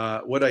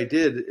what I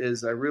did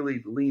is I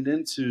really leaned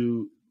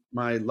into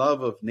my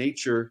love of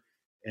nature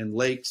and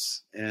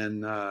lakes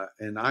and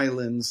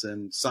islands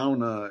and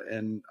sauna,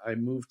 and I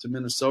moved to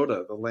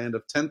Minnesota, the land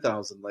of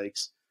 10,000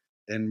 lakes,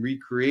 and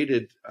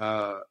recreated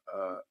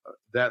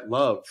that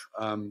love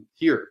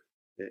here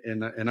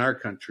in our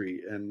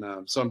country, and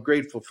so I'm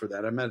grateful for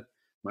that. I met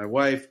my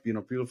wife,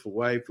 beautiful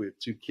wife. We have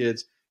 2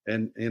 kids,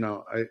 and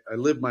I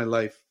live my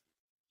life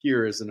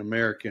here as an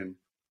American,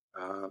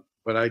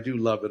 but I do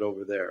love it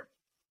over there.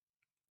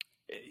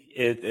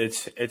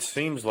 It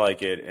seems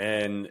like it,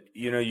 and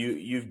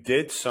you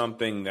did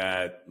something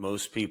that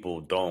most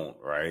people don't,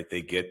 right?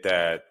 They get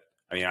that.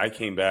 I mean, I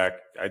came back.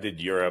 I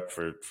did Europe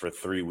for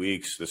 3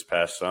 weeks this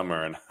past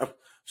summer, and I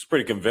was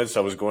pretty convinced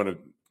I was going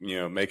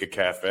to make a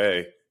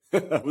cafe.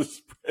 I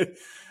was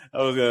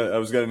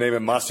gonna name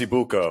it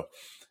Masibuco.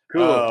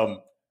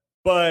 Cool.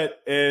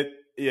 But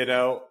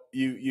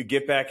you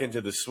get back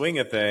into the swing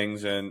of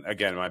things, and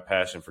again, my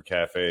passion for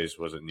cafes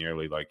wasn't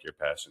nearly like your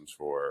passions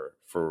for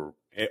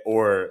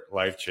or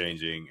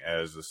life-changing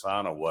as the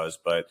sauna was.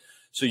 But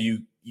so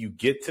you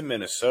get to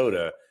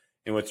Minnesota,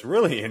 and what's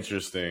really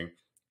interesting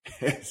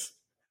is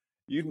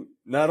you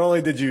not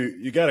only did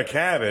you got a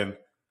cabin,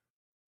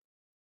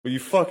 but you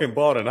fucking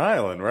bought an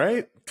island,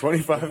 right?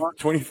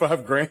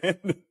 25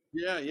 grand.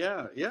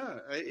 Yeah.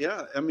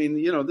 I mean,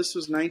 this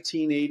was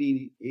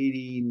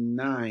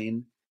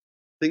 1989.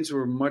 Things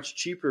were much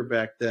cheaper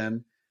back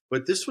then,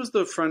 but this was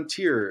the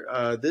frontier.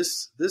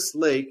 This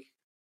lake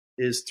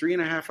is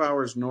 3.5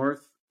 hours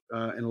north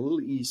and a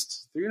little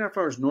east, 3.5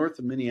 hours north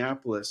of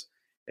Minneapolis.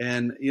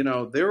 And,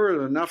 there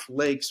were enough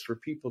lakes for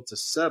people to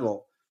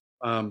settle.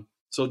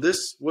 So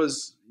this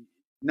was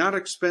not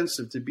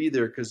expensive to be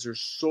there because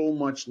there's so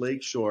much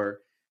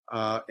lakeshore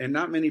and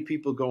not many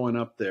people going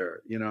up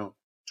there.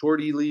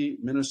 Toward Ely,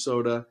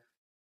 Minnesota,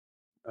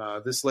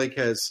 this lake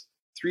has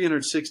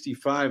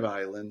 365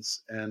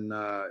 islands, and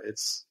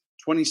it's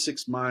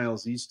 26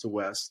 miles east to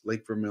west,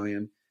 Lake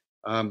Vermilion.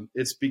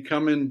 It's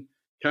becoming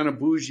kind of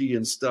bougie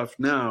and stuff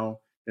now,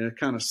 and it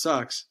kind of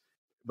sucks,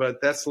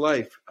 but that's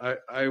life.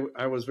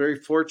 I was very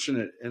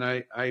fortunate, and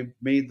I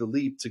made the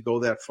leap to go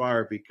that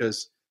far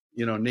because,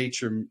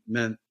 nature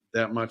meant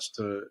that much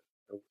to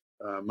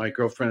my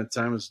girlfriend at the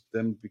time, has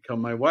then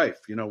become my wife.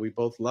 We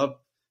both loved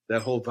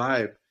that whole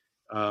vibe.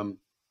 And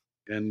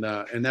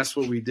that's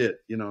what we did,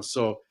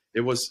 so it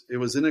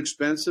was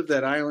inexpensive.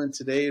 That island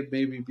today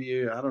maybe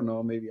be, I don't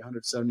know, maybe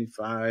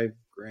 175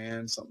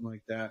 grand, something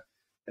like that.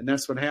 And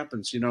that's what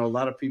happens. A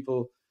lot of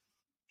people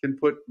can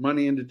put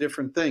money into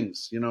different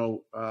things.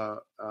 I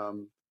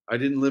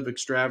didn't live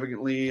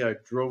extravagantly. I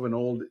drove an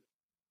old,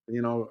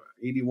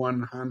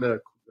 81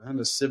 Honda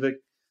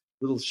Civic,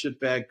 little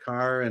shitbag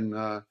car. And,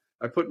 I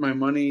put my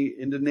money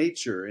into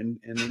nature and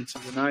into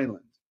an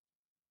island.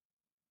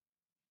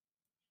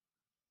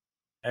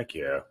 Heck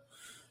yeah.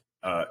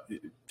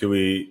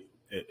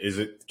 Is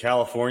it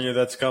California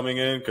that's coming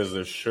in? Because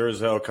they're sure as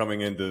hell coming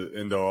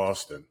into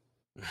Austin.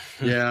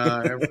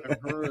 Yeah, I've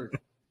heard.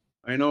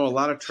 I know a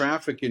lot of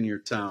traffic in your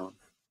town.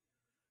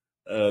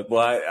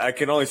 Well, I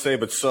can only say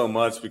but so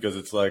much because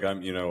it's like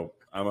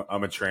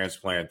I'm a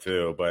transplant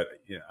too. But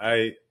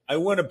I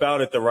went about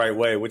it the right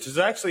way, which is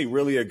actually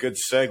really a good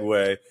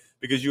segue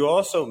because you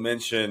also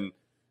mentioned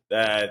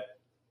that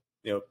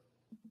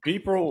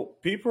people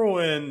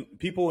in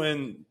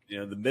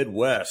the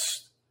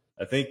Midwest,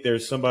 I think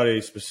there's somebody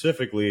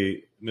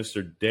specifically,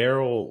 Mr.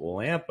 Daryl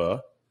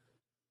Lampa,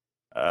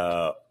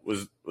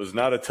 was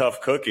not a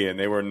tough cookie, and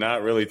they were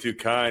not really too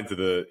kind to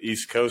the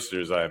East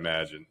Coasters, I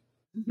imagine.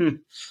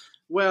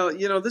 Well,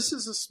 this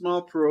is a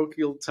small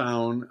parochial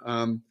town,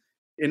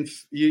 and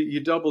you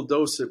double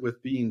dose it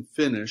with being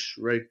Finnish,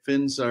 right?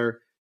 Finns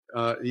are,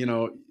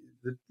 the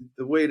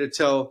way to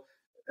tell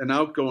an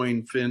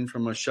outgoing Finn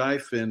from a shy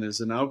Finn is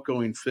an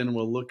outgoing Finn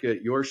will look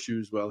at your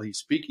shoes while he's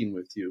speaking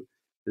with you.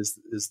 Is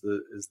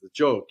the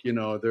joke?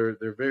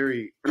 They're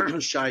very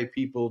shy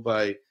people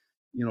by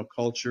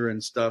culture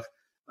and stuff.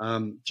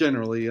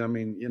 Generally, I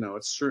mean,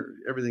 it's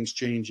certain, everything's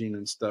changing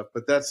and stuff,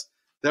 but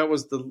that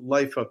was the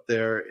life up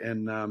there,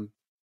 and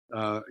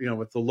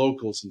with the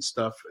locals and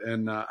stuff,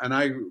 and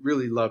I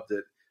really loved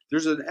it.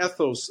 There's an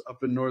ethos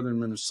up in northern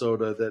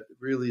Minnesota that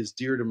really is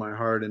dear to my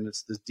heart, and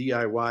it's this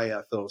DIY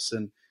ethos.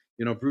 And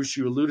Bruce,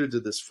 you alluded to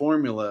this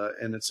formula,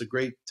 and it's a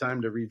great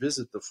time to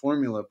revisit the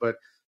formula. But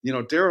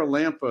Daryl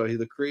Lampa,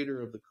 the creator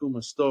of the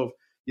Kuma stove,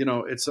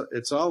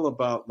 it's all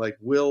about like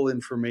will,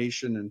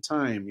 information, and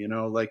time.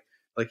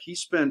 Like he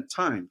spent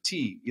time,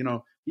 he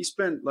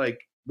spent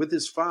like with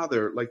his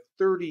father like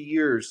 30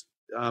 years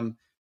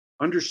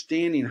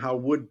understanding how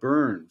wood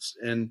burns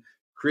and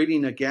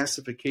creating a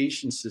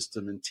gasification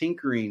system and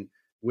tinkering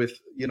with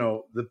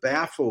the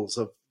baffles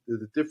of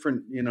the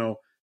different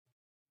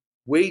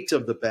weight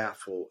of the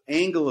baffle,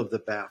 angle of the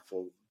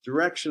baffle,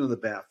 direction of the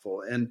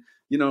baffle. And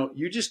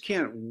you just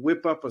can't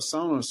whip up a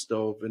sauna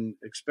stove and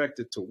expect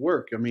it to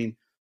work. I mean,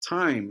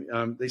 time,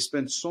 they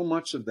spend so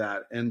much of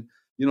that. And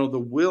the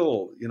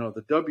will,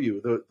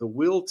 the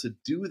will to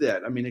do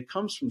that. I mean, it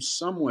comes from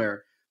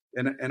somewhere.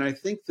 And I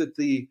think that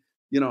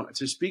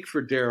to speak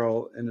for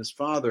Daryl and his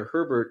father,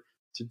 Herbert,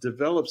 to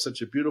develop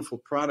such a beautiful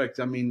product.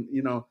 I mean,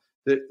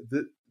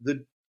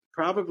 the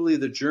probably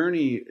the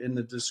journey and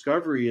the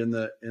discovery and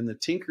the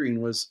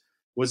tinkering was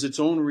its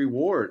own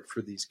reward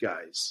for these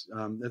guys.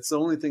 That's the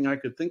only thing I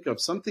could think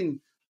of. Something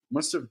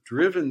must have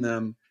driven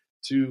them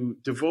to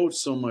devote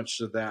so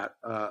much of that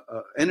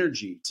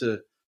energy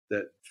to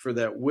that, for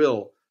that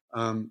will,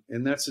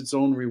 and that's its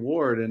own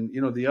reward. And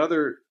the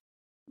other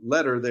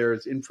letter there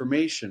is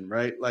information,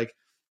 right? Like,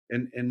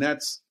 and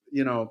that's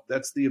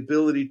that's the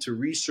ability to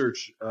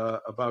research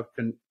about.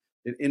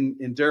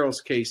 In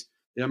Daryl's case,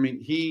 I mean,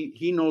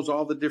 he knows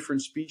all the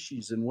different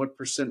species and what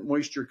percent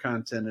moisture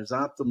content is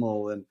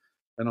optimal and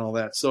all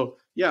that. So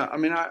yeah, I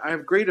mean, I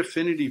have great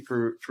affinity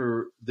for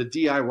the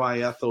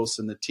DIY ethos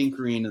and the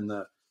tinkering and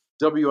the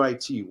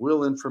WIT,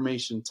 will,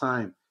 information,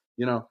 time.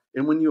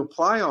 And when you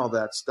apply all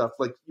that stuff,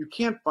 like you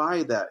can't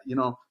buy that.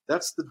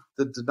 That's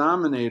the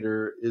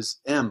denominator is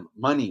M,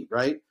 money,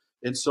 right?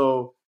 And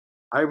so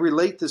I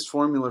relate this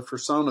formula for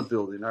sauna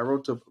building. I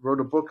wrote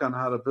a book on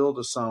how to build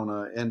a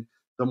sauna, and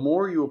the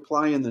more you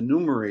apply in the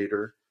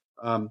numerator,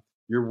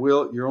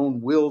 your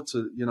own will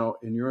to,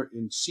 and you're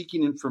in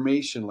seeking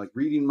information, like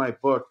reading my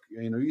book,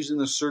 using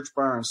the search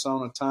bar on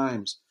Sauna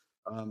Times,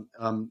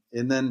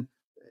 and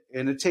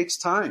it takes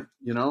time,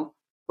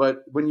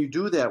 but when you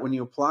do that, when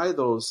you apply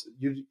those,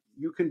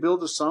 you can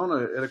build a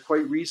sauna at a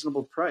quite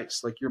reasonable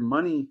price. Like your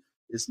money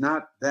is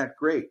not that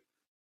great.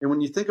 And when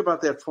you think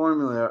about that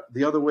formula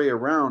the other way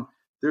around,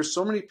 there's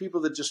so many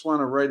people that just want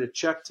to write a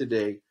check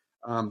today,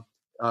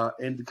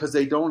 and because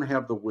they don't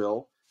have the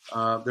will,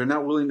 they're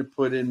not willing to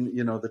put in,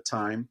 the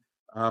time,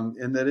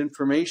 and that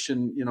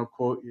information,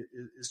 quote,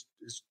 is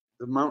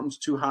the mountain's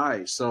too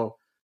high. So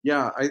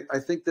yeah, I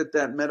think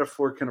that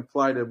metaphor can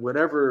apply to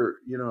whatever,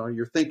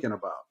 you're thinking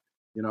about.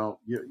 You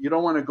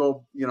don't want to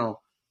go,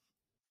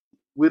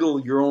 whittle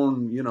your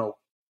own,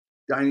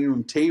 dining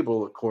room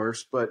table, of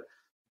course, but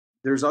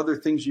there's other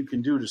things you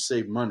can do to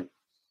save money.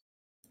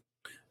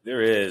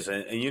 There is.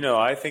 And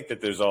I think that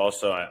there's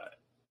also,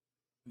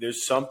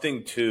 there's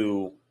something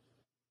to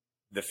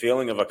the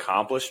feeling of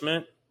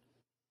accomplishment,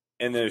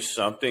 and there's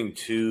something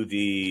to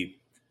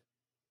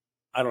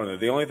I don't know,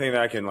 the only thing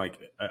that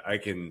I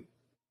can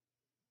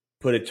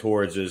put it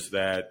towards is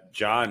that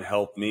John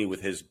helped me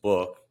with his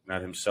book,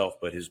 not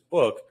himself, but his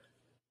book.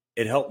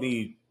 It helped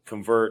me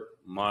convert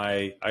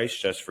my ice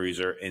chest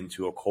freezer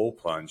into a cold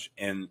plunge.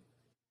 And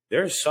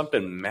there's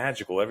something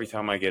magical every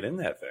time I get in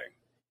that thing.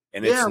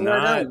 And it's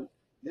not,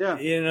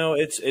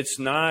 it's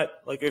not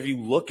like, if you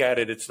look at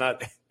it, it's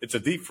a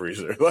deep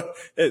freezer.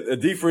 A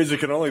deep freezer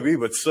can only be,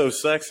 but so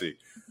sexy.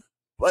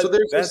 But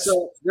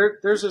so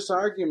there's this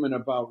argument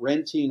about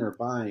renting or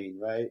buying,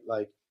 right?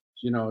 Like,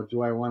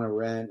 do I want to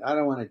rent? I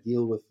don't want to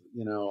deal with,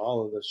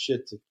 all of the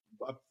shit to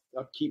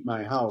upkeep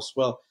my house.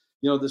 Well,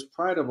 this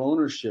pride of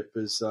ownership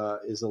is a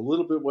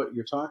little bit what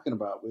you're talking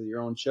about with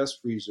your own chest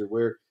freezer,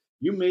 where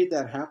you made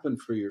that happen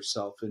for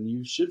yourself, and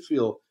you should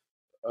feel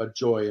a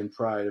joy and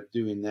pride of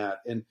doing that.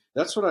 And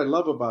that's what I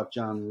love about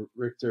John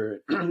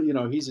Richter.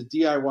 He's a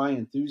DIY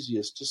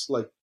enthusiast, just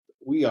like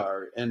we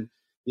are. And,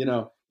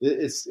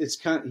 it's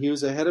kind of, he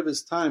was ahead of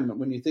his time.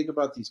 When you think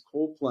about these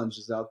cold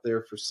plunges out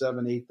there for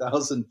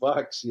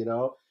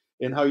 $7,000-8,000,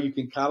 and how you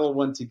can coddle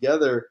one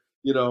together,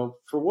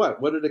 for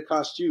what did it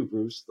cost you,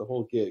 Bruce, the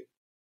whole gig?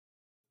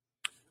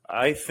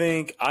 I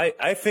think all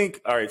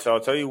right, so I'll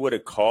tell you what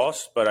it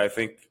costs, but I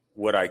think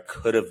what I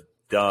could have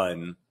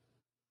done,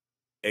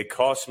 it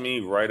cost me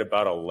right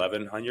about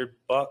 $1,100,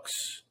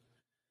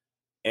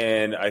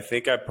 and I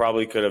think I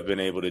probably could have been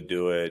able to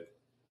do it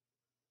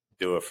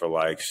for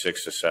like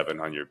 $600 to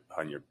 $700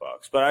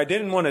 bucks. But I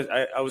didn't want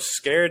to. I was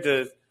scared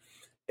to.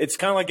 It's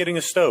kind of like getting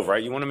a stove,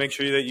 right? You want to make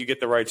sure that you get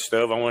the right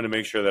stove. I wanted to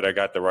make sure that I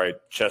got the right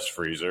chest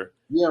freezer.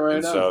 Yeah, right.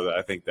 And so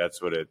I think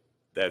that's what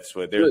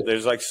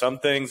there's like some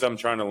things I'm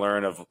trying to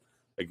learn of,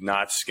 like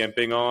not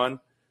skimping on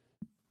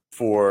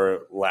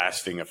for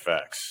lasting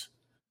effects.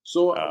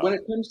 So when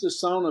it comes to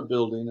sauna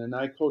building, and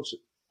I coach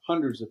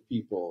hundreds of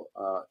people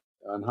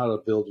on how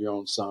to build your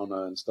own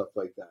sauna and stuff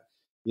like that.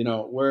 You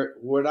know,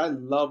 what I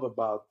love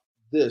about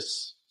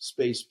this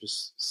space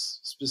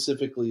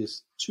specifically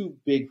is two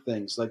big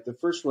things. Like the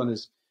first one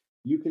is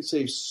you can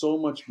save so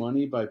much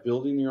money by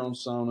building your own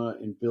sauna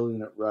and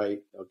building it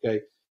right.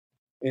 Okay.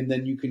 And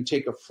then you can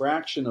take a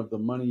fraction of the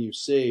money you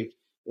saved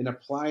and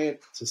apply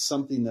it to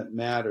something that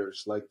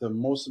matters. Like the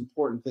most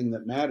important thing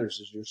that matters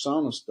is your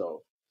sauna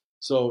stove.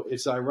 So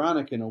it's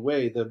ironic in a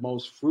way that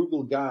most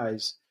frugal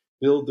guys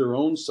build their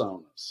own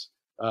saunas,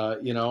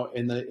 you know,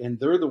 and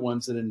they're the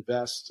ones that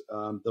invest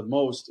the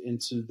most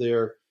into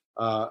their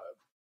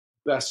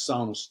best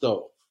sauna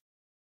stove.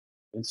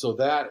 And so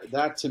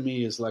that to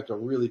me is like a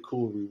really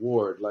cool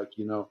reward. Like,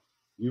 you know,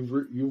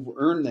 you've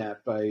earned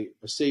that by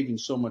saving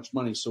so much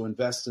money. So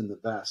invest in the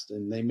best,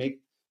 and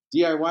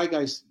DIY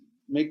guys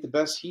make the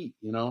best heat,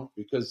 you know,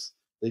 because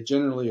they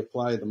generally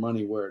apply the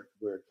money where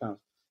it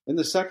counts. And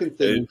the second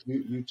thing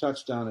you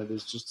touched on it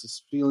is just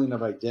this feeling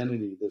of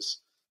identity, this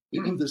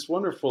this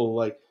wonderful,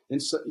 like,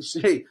 and so you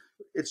say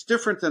it's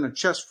different than a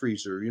chest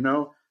freezer, you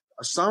know.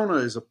 A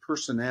sauna is a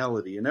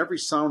personality, and every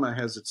sauna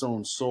has its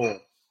own soul.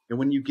 And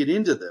when you get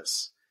into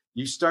this,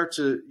 you start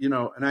to, you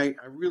know, and I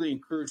really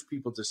encourage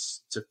people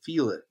to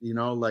feel it, you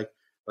know, like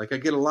I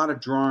get a lot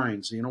of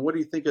drawings, you know, what do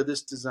you think of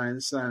this design,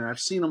 this design? I've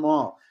seen them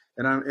all.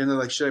 And they're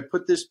like, should I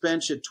put this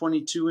bench at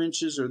 22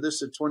 inches or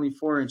this at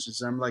 24 inches?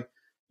 And I'm like,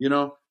 you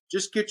know,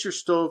 just get your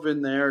stove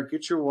in there,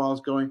 get your walls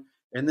going,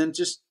 and then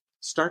just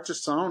start the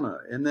sauna.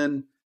 And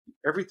then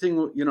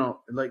everything, you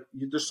know, like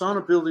the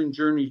sauna building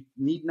journey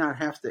need not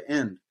have to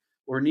end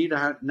or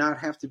not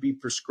have to be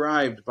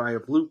prescribed by a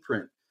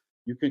blueprint.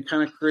 You can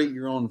kind of create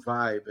your own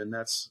vibe, and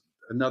that's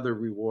another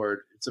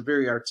reward. It's a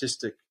very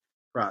artistic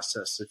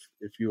process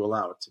if you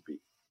allow it to be.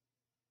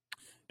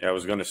 Yeah, I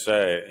was going to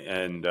say,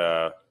 and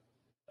I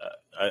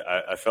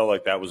felt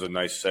like that was a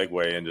nice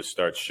segue into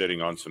start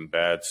shitting on some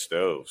bad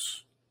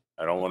stoves.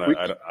 I don't want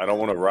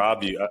to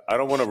rob you. I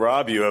don't want to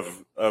rob you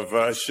of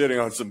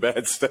shitting on some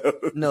bad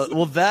stoves. No,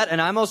 well, that,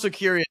 and I'm also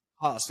curious.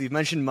 Cost. We've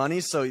mentioned money,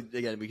 so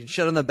again, we can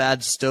shit on the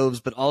bad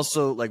stoves, but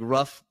also like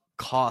rough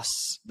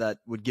costs that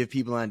would give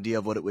people an idea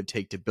of what it would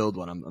take to build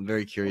one. I'm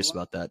very curious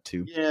about that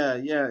too.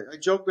 Yeah. I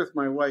joke with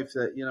my wife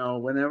that, you know,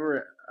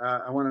 whenever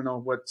I want to know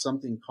what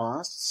something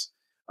costs,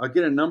 I'll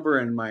get a number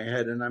in my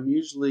head, and I'm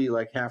usually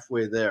like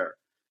halfway there.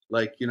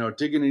 Like, you know,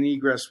 digging an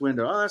egress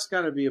window, oh, that's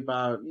got to be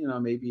about, you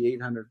know, maybe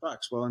 $800.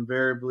 Well,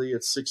 invariably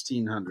it's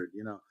 $1,600.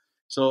 You know,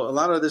 so a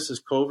lot of this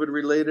is COVID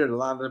related. A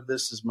lot of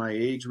this is my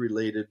age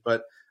related,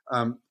 but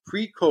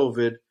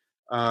pre-COVID.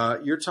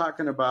 You're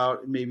talking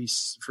about maybe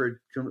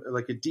for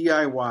like a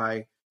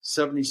DIY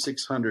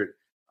 7,600.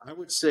 I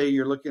would say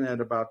you're looking at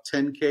about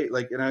 10K.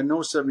 Like, and I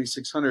know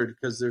 7,600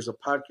 because there's a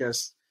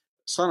podcast.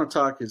 Sauna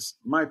Talk is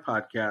my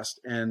podcast,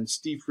 and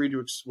Steve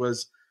Friedrichs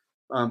was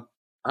on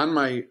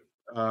my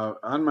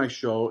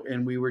show,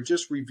 and we were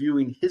just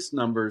reviewing his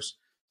numbers,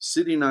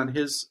 sitting on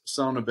his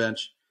sauna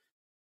bench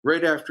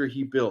right after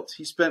he built.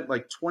 He spent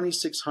like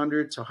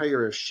 $2,600 to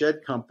hire a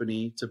shed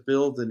company to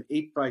build an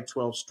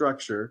 8x12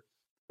 structure.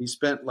 He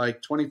spent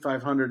like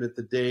 $2,500 at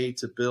the day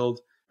to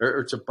build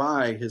or to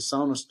buy his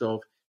sauna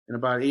stove, and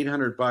about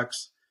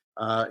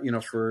 $800, you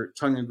know, for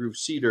tongue and groove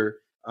cedar,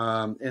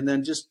 and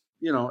then just,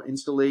 you know,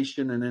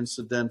 installation and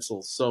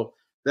incidentals. So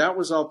that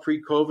was all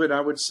pre-COVID.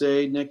 I would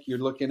say, Nick, you're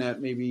looking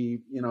at maybe,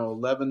 you know,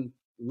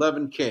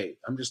 11K.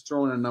 I'm just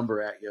throwing a number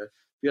at you. If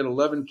you had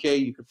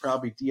 11K, you could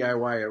probably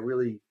DIY a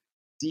really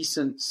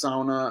decent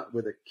sauna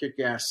with a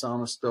kick-ass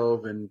sauna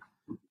stove, and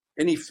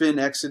any Finn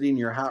exiting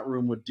your hot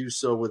room would do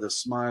so with a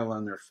smile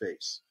on their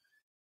face.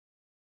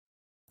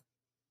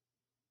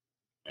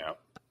 Yeah.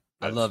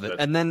 I love it.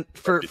 And then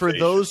for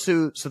those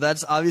who, so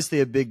that's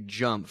obviously a big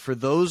jump. For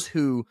those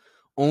who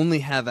only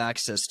have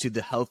access to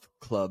the health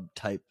club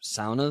type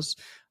saunas,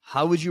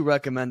 how would you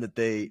recommend that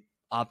they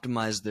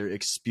optimize their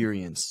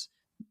experience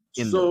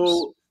in those?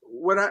 So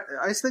what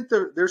I think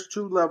there's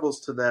two levels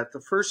to that. The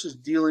first is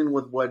dealing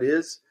with what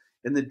is,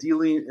 and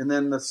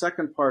then the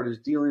second part is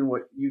dealing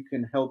what you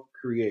can help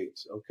create.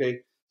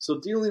 Okay. So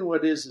dealing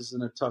what is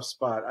in a tough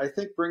spot. I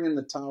think bringing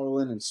the towel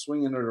in and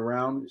swinging it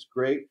around is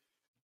great.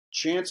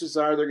 Chances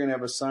are they're going to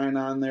have a sign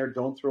on there,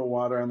 don't throw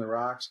water on the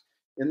rocks.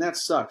 And that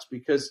sucks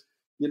because,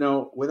 you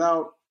know,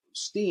 without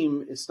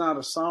steam, it's not a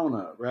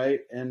sauna,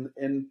 right? And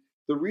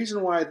the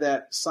reason why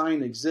that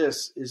sign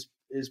exists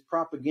is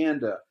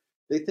propaganda.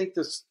 They think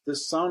this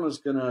sauna is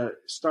going to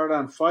start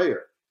on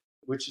fire.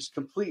 which is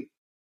complete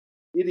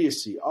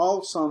idiocy.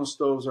 All sauna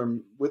stoves are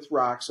with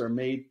rocks are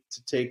made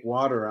to take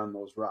water on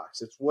those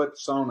rocks. It's what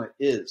sauna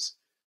is.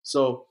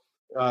 So,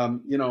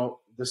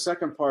 the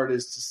second part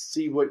is to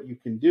see what you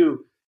can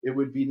do. It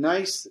would be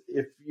nice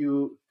if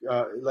you,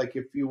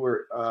 if you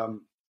were,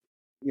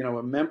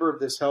 a member of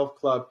this health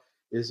club,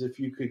 is if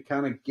you could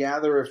kind of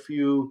gather a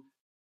few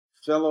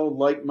fellow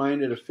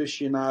like-minded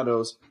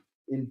aficionados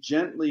and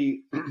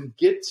gently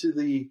get to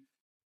the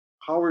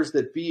powers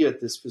that be at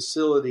this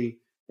facility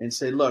and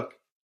say, look,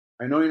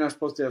 I know you're not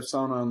supposed to have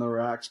sauna on the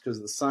rocks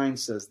because the sign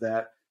says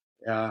that,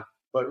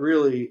 but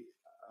really,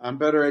 I'm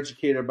better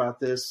educated about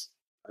this.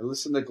 I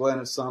listen to Glenn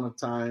at Sauna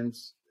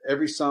Times.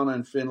 Every sauna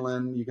in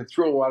Finland, you can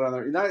throw water on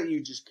there. Not that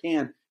you just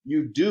can,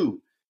 you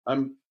do.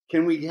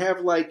 Can we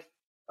have like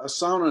a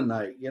sauna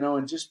night,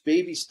 and just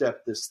baby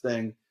step this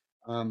thing?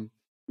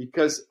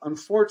 Because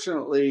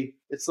unfortunately,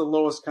 it's the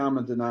lowest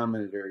common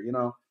denominator.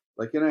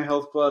 Like in a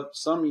health club,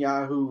 some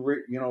Yahoo,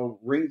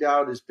 ringed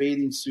out his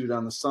bathing suit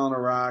on the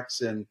sauna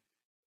rocks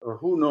or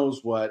who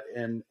knows what,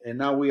 and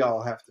now we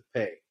all have to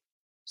pay.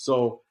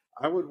 So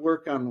I would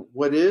work on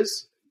what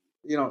is,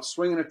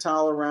 swinging a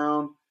towel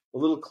around, a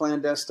little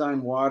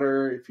clandestine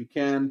water if you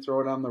can,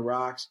 throw it on the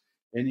rocks,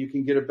 and you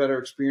can get a better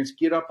experience.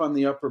 Get up on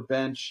the upper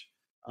bench.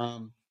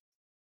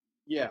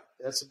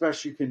 That's the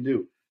best you can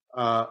do.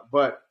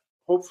 But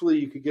hopefully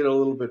you could get a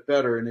little bit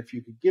better. And if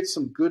you could get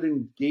some good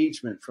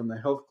engagement from the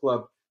health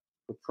club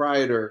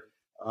proprietor,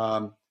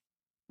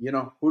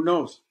 who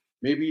knows?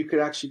 Maybe you could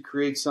actually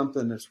create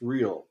something that's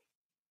real.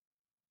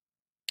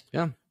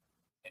 Yeah.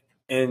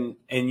 And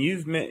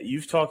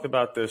you've talked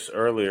about this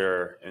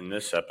earlier in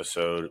this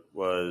episode,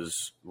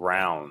 was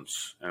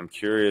rounds. And I'm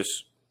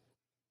curious,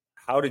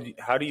 how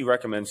do you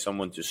recommend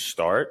someone to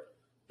start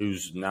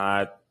who's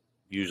not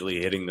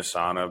usually hitting the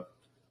sauna,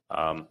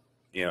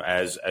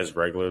 as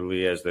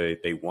regularly as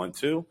they want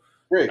to?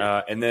 Great.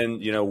 And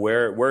then,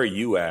 where are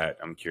you at?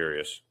 I'm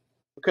curious.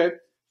 Okay.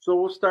 So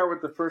we'll start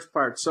with the first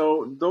part.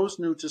 So those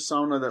new to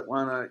sauna that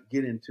want to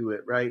get into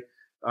it, right?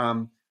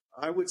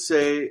 I would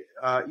say,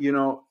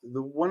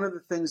 one of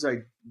the things I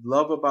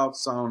love about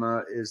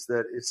sauna is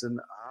that it's an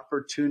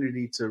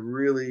opportunity to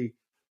really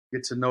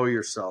get to know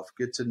yourself,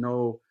 get to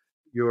know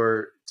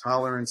your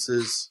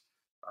tolerances,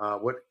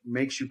 what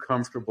makes you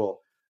comfortable.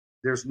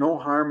 There's no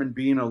harm in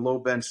being a low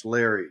bench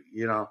Larry,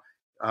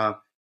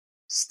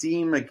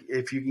 steam.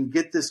 If you can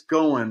get this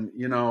going,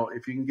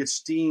 if you can get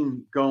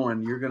steam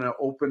going, you're going to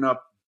open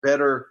up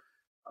better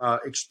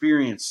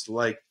experience.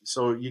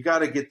 So you got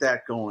to get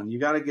that going. You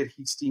got to get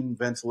heat, steam,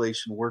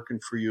 ventilation working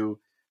for you.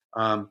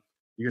 You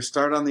can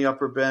start on the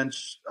upper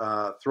bench,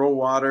 throw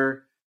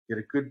water, get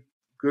a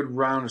good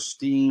round of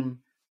steam,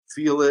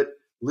 feel it,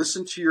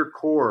 listen to your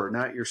core,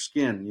 not your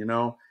skin.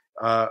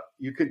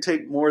 You can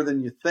take more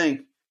than you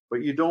think,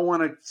 but you don't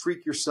want to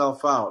freak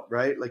yourself out,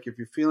 right? Like if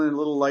you're feeling a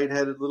little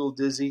lightheaded, a little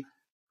dizzy,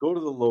 go to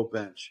the low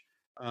bench.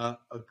 A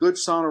good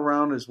sauna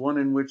round is one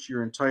in which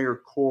your entire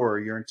core,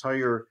 your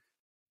entire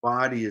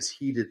body is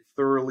heated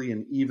thoroughly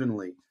and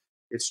evenly.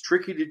 It's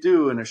tricky to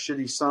do in a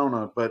shitty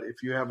sauna, but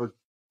if you have a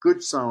good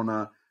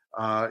sauna,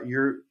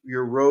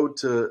 your road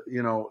to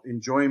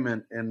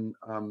enjoyment and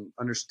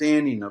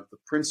understanding of the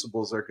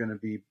principles are going to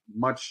be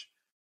much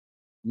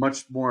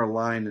more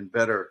aligned and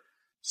better.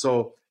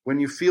 So when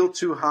you feel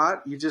too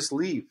hot, you just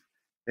leave.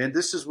 And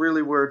this is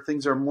really where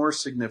things are more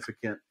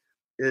significant.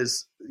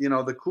 Is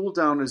the cool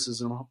down is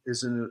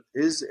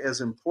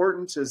as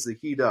important as the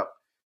heat up.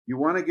 You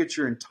want to get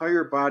your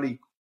entire body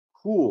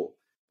cool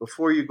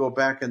before you go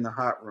back in the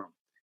hot room.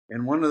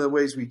 And one of the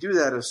ways we do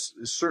that is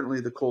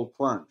certainly the cold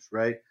plunge,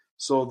 right?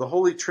 So the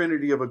holy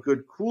trinity of a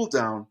good cool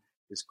down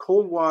is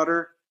cold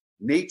water,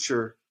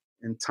 nature,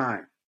 and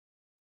time.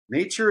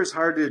 Nature is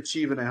hard to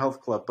achieve in a health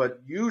club,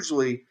 but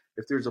usually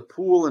if there's a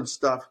pool and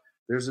stuff,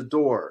 there's a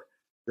door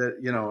that,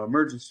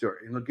 emergency door,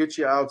 and it'll get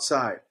you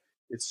outside.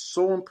 It's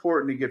so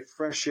important to get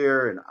fresh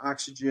air and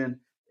oxygen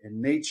and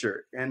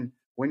nature. And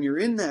when you're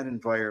in that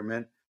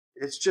environment,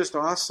 it's just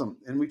awesome.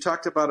 And we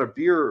talked about a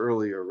beer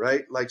earlier,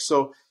 right?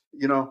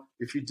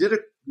 If you did a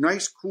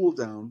nice cool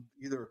down,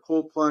 either a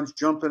cold plunge,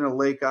 jump in a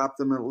lake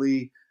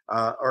optimally,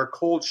 or a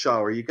cold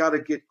shower, you got to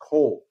get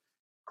cold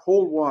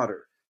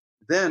water.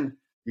 Then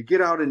you get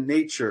out in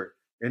nature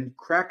and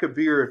crack a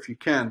beer if you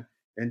can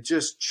and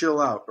just chill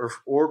out,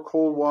 or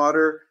cold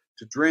water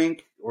to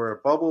drink, or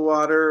a bubble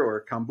water or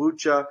a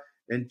kombucha,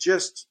 and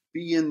just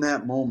be in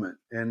that moment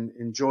and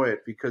enjoy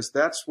it, because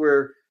that's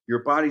where your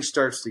body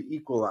starts to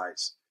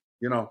equalize.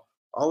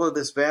 All of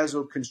this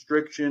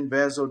vasoconstriction,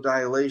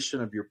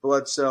 vasodilation of your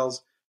blood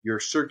cells, your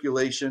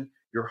circulation,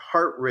 your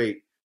heart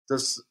rate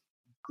does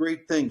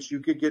great things. You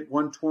could get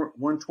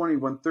 120,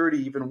 130,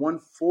 even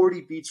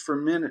 140 beats per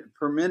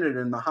minute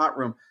in the hot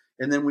room.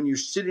 And then when you're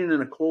sitting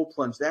in a cold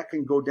plunge, that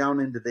can go down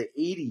into the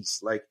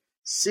 80s, like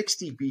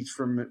 60 beats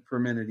per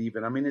minute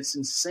even. I mean, it's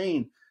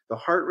insane. The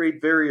heart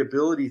rate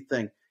variability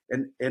thing.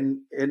 And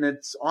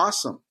it's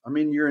awesome. I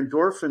mean, your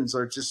endorphins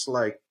are just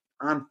like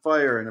on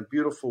fire in a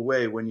beautiful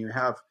way when you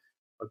have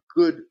a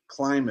good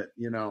climate,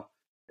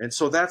 And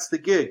so that's the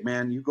gig,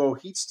 man. You go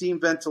heat, steam,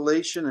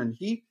 ventilation, and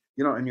heat,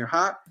 and you're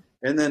hot.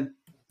 And then,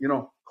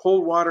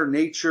 cold water,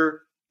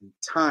 nature, and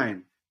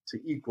time to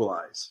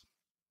equalize.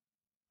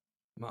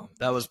 Wow,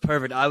 that was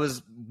perfect. I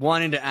was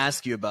wanting to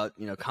ask you about,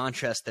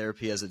 contrast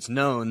therapy as it's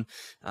known,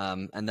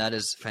 and that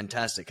is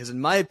fantastic. Because in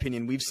my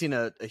opinion, we've seen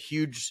a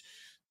huge,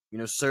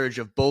 surge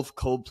of both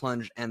cold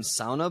plunge and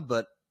sauna,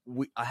 but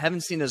I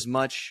haven't seen as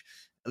much,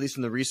 at least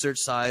from the research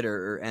side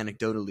or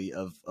anecdotally,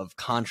 of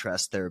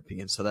contrast therapy.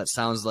 And so that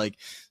sounds like,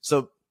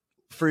 so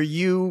for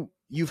you,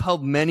 you've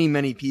helped many,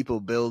 many people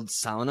build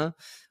sauna.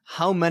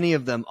 How many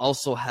of them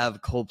also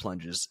have cold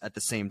plunges at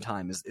the same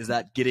time? Is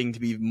that getting to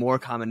be more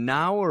common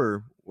now,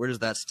 or where does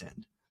that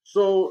stand?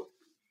 So,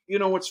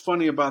 what's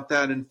funny about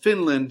that, in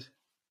Finland,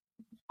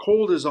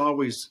 cold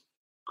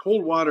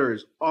water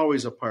is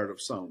always a part of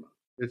sauna.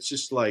 It's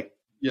just like,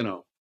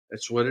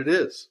 it's what it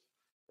is.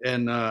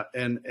 And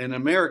in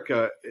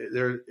America,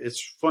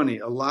 it's funny.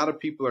 A lot of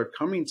people are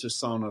coming to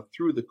sauna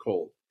through the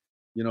cold,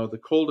 the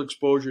cold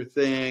exposure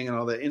thing and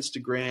all the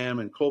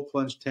Instagram and cold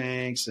plunge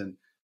tanks and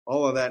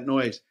all of that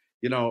noise.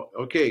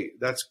 Okay,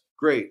 that's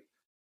great.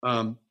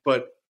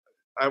 But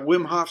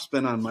Wim Hof's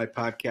been on my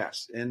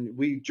podcast, and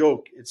we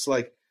joke. It's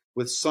like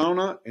with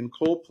sauna and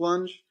cold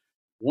plunge,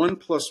 1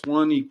 +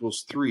 1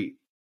 = 3.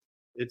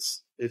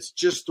 It's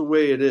just the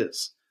way it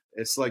is.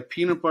 It's like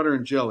peanut butter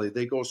and jelly.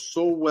 They go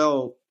so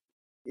well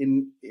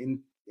in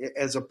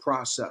as a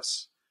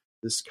process,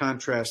 this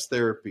contrast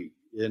therapy.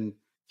 And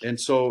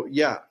so,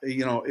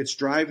 it's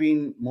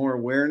driving more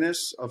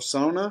awareness of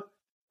sauna,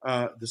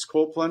 this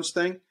cold plunge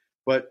thing.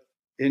 But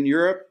in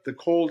Europe, the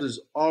cold is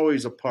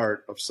always a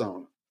part of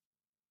sauna.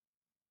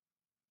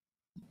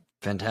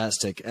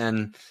 Fantastic.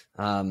 And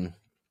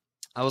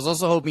I was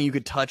also hoping you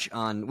could touch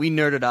on, we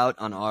nerded out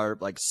on our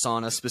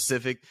sauna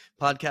specific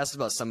podcast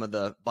about some of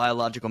the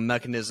biological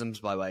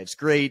mechanisms, why it's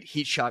great,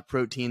 heat shock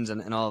proteins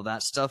and all of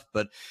that stuff.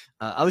 But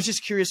I was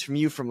just curious from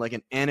you, from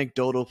an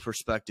anecdotal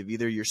perspective,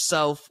 either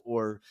yourself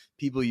or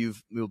people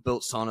you've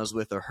built saunas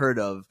with or heard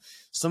of,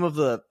 some of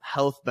the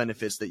health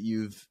benefits that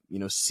you've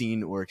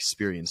seen or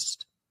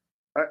experienced.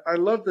 I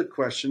love the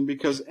question,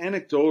 because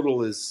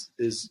anecdotal is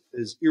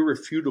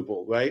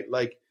irrefutable, right?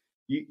 Like,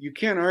 you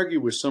can't argue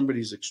with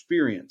somebody's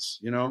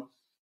experience,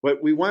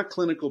 but we want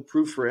clinical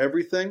proof for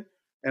everything.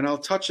 And I'll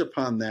touch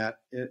upon that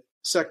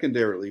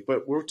secondarily,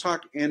 but we'll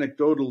talk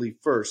anecdotally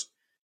first.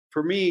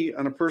 For me,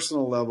 on a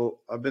personal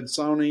level, I've been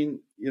sauning,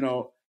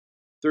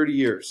 30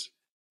 years,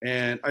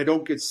 and I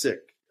don't get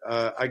sick.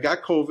 I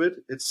got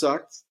COVID. It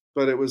sucked,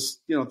 but it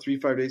was,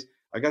 3-5 days.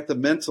 I got the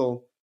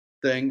mental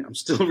thing. I'm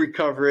still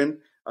recovering.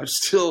 I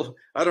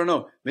don't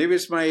know, maybe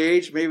it's my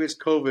age, maybe it's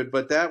COVID,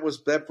 but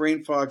that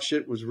brain fog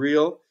shit was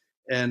real.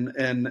 And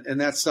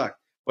that sucked.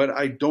 But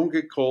I don't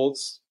get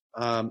colds.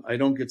 I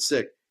don't get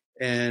sick.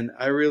 And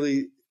I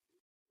really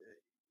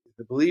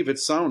believe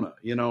it's sauna,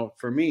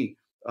 for me.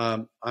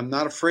 I'm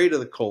not afraid of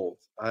the cold.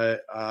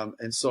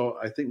 And so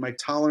I think my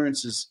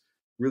tolerance is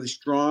really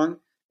strong.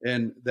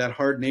 And that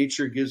hard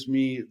nature gives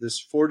me this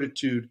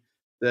fortitude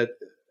that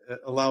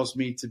allows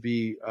me to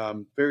be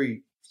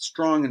very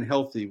strong and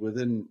healthy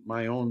within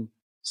my own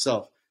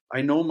self.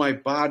 I know my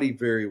body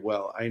very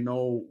well. I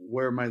know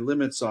where my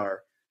limits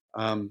are.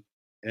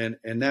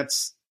 And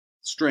that's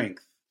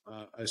strength,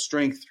 a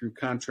strength through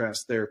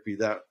contrast therapy.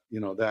 I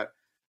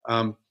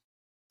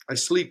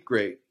sleep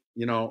great.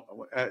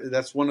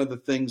 That's one of the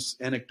things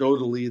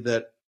anecdotally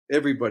that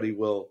everybody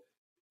will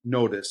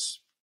notice,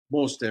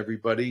 most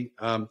everybody.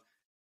 And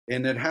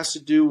it has to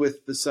do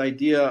with this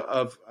idea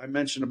of, I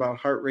mentioned about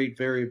heart rate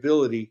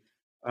variability.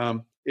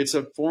 It's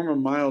a form of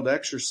mild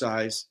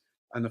exercise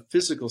on a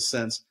physical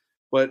sense,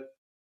 but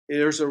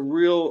there's a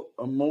real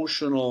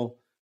emotional,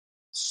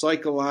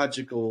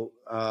 psychological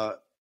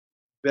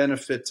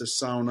benefit to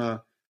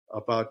sauna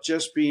about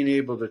just being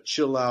able to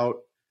chill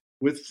out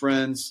with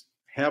friends,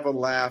 have a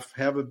laugh,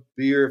 have a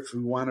beer if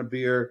you want a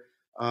beer.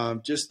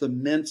 Just the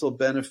mental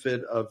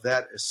benefit of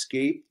that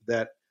escape,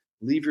 that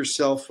leave your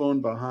cell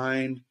phone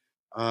behind,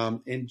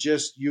 and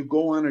just you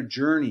go on a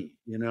journey.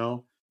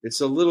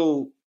 It's a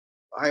little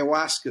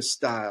ayahuasca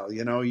style.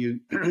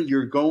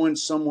 You're going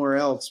somewhere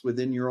else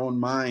within your own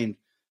mind,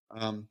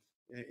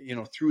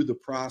 through the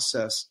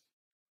process.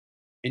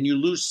 And you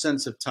lose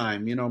sense of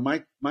time.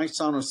 My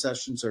sauna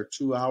sessions are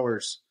 2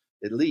 hours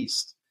at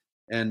least,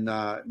 and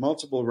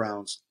multiple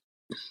rounds.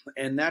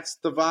 And that's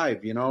the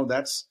vibe,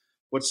 that's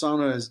what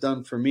sauna has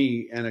done for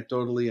me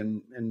anecdotally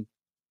and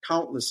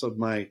countless of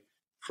my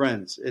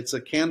friends. It's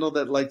a candle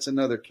that lights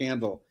another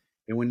candle.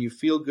 And when you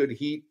feel good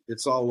heat,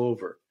 it's all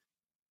over.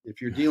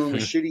 If you're dealing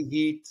with shitty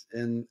heat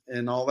and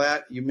all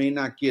that, you may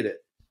not get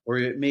it. Or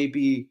it may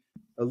be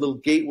a little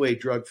gateway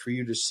drug for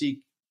you to seek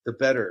the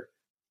better.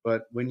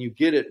 But when you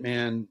get it,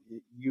 man,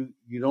 you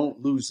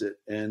don't lose it,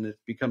 and it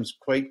becomes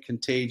quite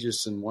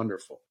contagious and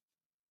wonderful.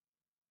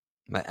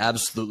 I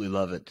absolutely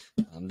love it.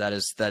 That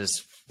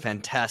is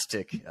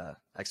fantastic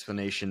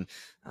explanation.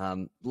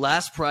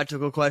 Last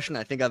practical question.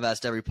 I think we've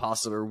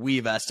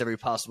asked every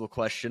possible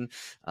question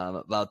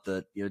about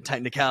the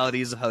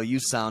technicalities of how you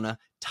sauna.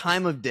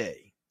 Time of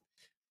day.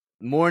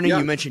 Morning, Yeah,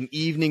 you mentioned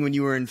evening when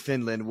you were in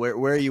Finland. Where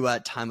are you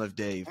at time of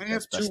day? I That's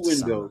have two best to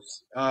sauna?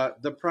 windows.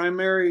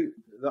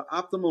 The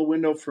optimal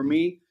window for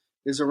me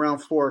is around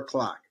 4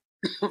 o'clock,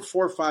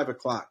 4 or 5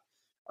 o'clock.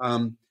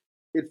 Um,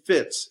 it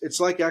fits. It's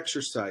like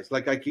exercise.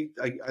 Like I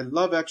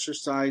love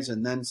exercise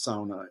and then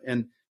sauna.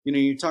 And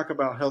you talk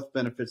about health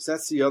benefits.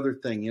 That's the other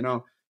thing.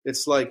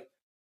 It's like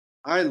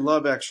I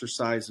love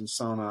exercise and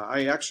sauna.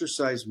 I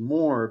exercise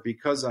more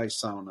because I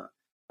sauna.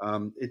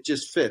 It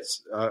just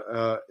fits.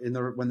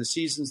 When the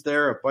season's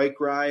there, a bike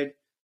ride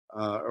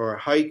or a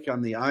hike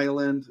on the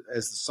island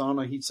as the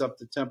sauna heats up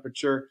the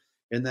temperature,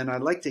 and then I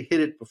like to hit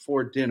it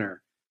before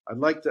dinner. I'd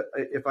like to,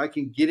 if I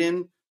can get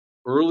in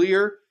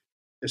earlier,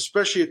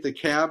 especially at the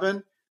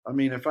cabin. I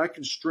mean, if I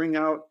can string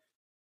out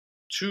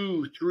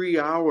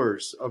 2-3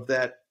 hours of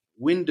that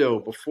window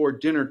before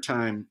dinner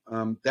time,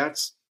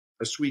 that's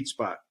a sweet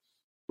spot.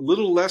 A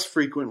little less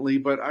frequently,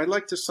 but I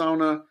like to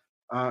sauna.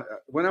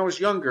 When I was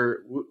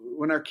younger,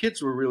 when our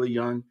kids were really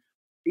young,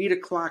 8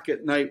 o'clock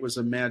at night was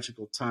a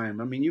magical time.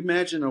 I mean, you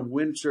imagine a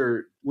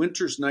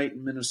winter's night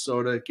in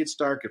Minnesota. It gets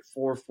dark at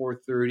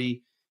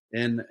 4:30,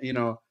 and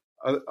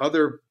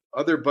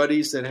other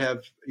buddies that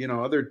have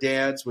other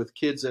dads with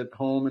kids at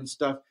home and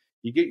stuff.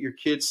 You get your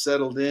kids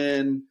settled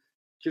in,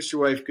 kiss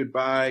your wife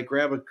goodbye,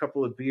 grab a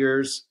couple of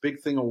beers, big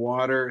thing of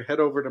water, head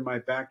over to my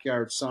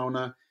backyard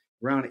sauna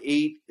around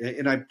 8,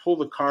 and I pull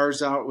the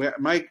cars out.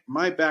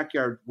 My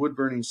backyard wood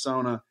burning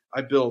sauna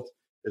I built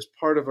as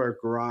part of our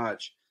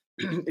garage.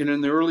 And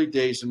in the early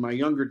days, in my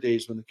younger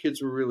days, when the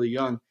kids were really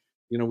young,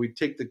 we'd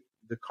take the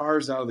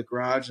cars out of the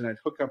garage, and I'd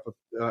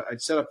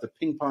set up the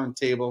ping pong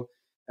table,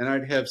 and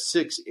I'd have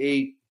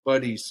 6-8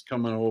 buddies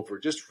coming over,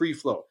 just free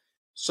flow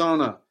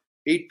sauna,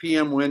 8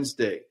 p.m.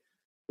 Wednesday.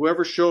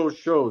 Whoever shows,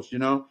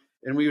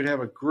 and we would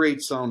have a great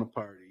sauna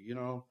party,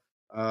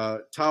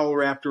 towel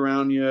wrapped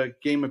around you,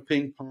 game of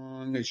ping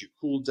pong as you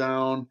cool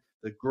down.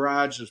 The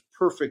garage is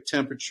perfect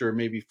temperature,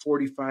 maybe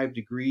 45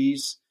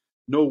 degrees,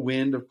 no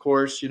wind, of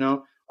course,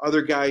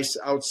 Other guys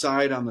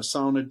outside on the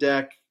sauna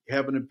deck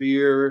having a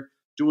beer,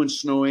 doing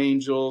snow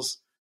angels.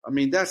 I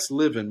mean, that's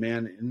living,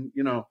 man. And,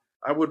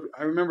 I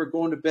remember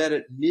going to bed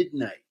at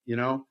midnight,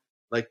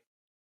 like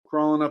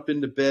crawling up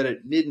into bed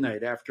at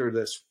midnight after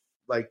this,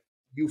 like,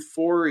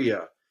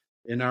 euphoria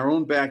in our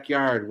own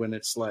backyard when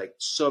it's like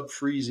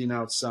sub-freezing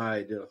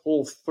outside, the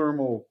whole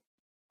thermal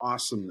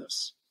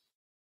awesomeness.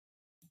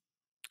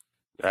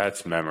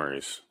 That's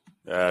memories.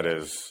 That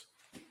is,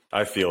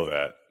 I feel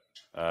that.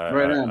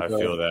 Right on, I bro.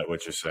 feel that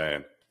what you're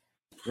saying.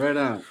 Right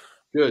on.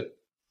 Good.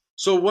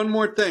 So one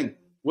more thing.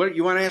 What,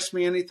 you want to ask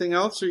me anything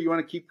else, or you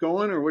want to keep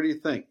going, or what do you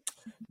think?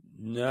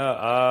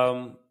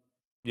 No,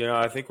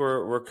 I think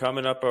we're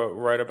coming up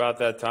right about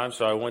that time.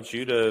 So I want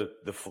you to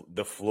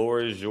the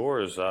floor is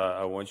yours.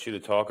 I want you to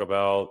talk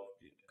about.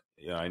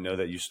 I know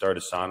that you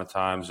started Sauna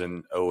Times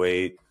in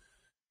 2008,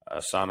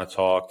 Sauna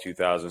Talk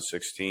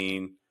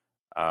 2016.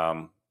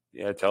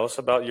 Tell us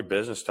about your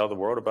business. Tell the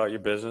world about your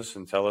business,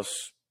 and tell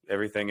us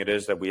everything it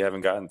is that we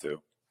haven't gotten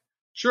to.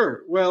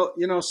 Sure. Well,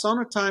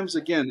 Sauna Times,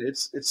 again,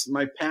 it's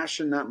my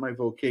passion, not my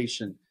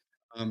vocation.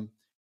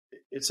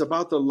 It's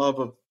about the love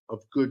of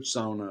good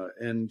sauna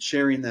and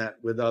sharing that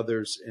with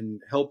others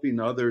and helping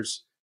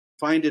others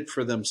find it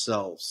for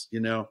themselves.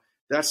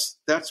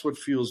 That's what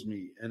fuels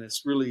me, and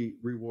it's really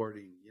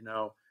rewarding.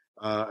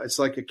 It's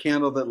like a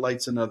candle that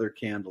lights another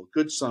candle.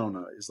 Good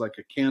sauna is like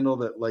a candle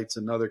that lights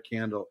another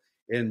candle.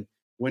 And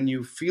when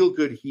you feel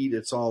good heat,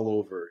 it's all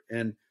over.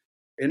 And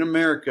in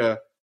America,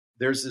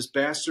 there's this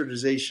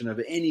bastardization of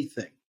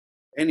anything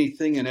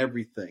and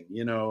everything.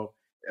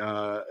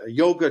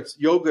 Yoga's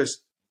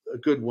a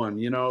good one.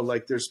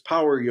 Like there's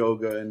power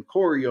yoga and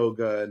core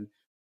yoga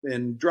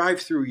and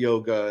drive-through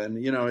yoga, and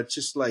it's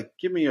just like,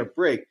 give me a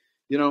break.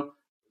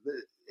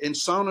 And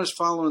sauna's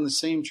following the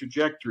same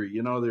trajectory.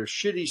 There's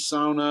shitty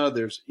sauna,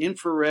 there's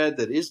infrared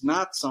that is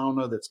not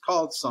sauna, that's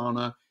called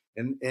sauna,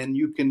 and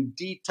you can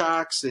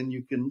detox and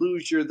you can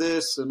lose your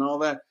this and all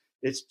that.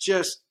 It's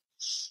just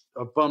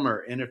a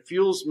bummer, and it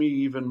fuels me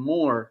even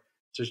more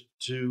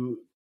to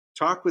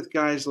talk with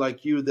guys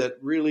like you that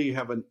really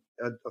have a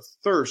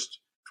thirst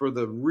for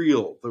the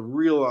real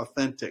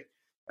authentic.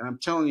 And I'm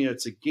telling you,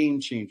 it's a game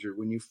changer.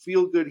 When you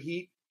feel good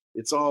heat,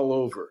 it's all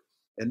over,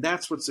 and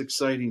that's what's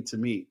exciting to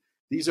me.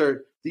 These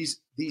are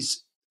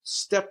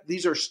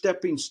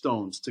stepping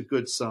stones to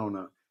good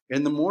sauna,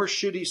 and the more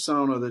shitty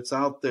sauna that's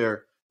out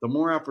there, the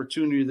more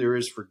opportunity there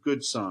is for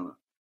good sauna.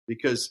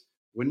 Because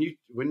when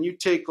you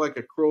take like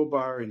a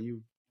crowbar and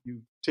you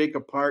take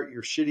apart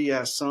your shitty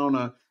ass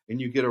sauna and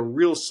you get a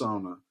real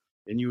sauna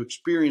and you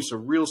experience a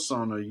real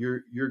sauna,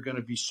 you're going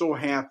to be so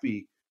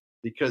happy,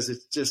 because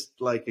it's just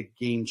like a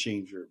game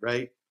changer,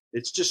 right?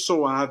 It's just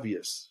so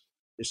obvious.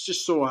 It's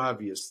just so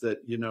obvious that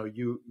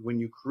when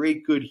you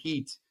create good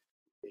heat,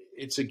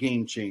 it's a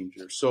game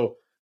changer. So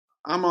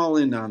I'm all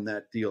in on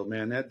that deal,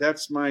 man.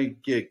 That's my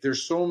gig.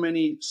 There's so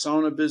many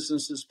sauna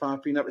businesses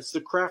popping up. It's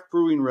the craft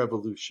brewing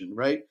revolution,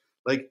 right?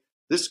 Like,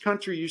 this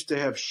country used to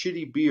have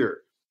shitty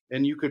beer,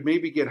 and you could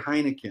maybe get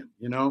Heineken,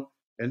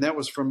 and that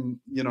was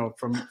from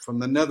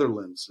the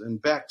Netherlands,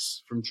 and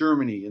Beck's from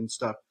Germany and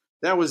stuff.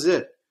 That was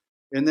it.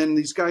 And then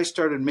these guys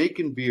started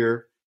making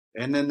beer,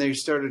 and then they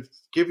started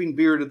giving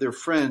beer to their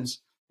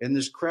friends, and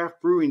this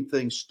craft brewing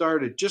thing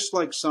started just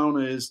like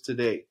sauna is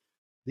today.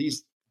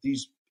 These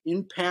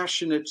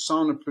impassionate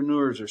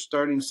saunapreneurs are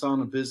starting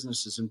sauna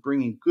businesses and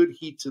bringing good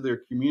heat to their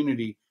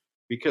community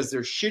because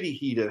there's shitty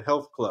heat at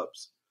health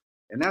clubs.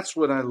 And that's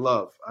what I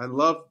love. I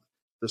love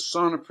the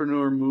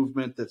saunapreneur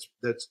movement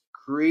that's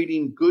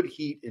creating good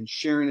heat and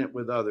sharing it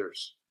with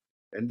others.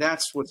 And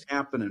that's what's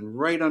happening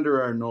right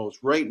under our nose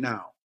right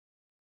now.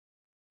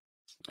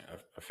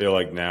 I feel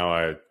like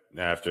now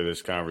after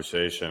this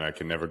conversation, I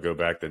can never go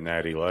back to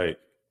Natty Light.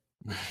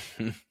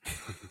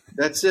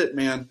 That's it,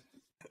 man.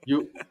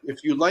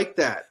 If you like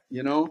that,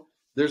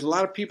 there's a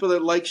lot of people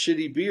that like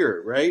shitty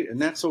beer, right? And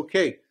that's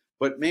okay.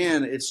 But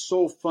man, it's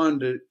so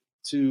fun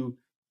to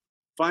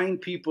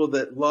find people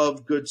that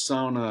love good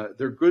sauna.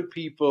 They're good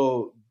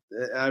people.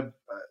 I've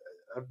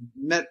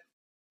met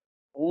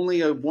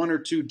only one or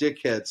two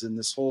dickheads in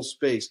this whole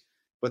space,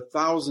 but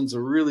thousands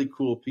of really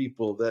cool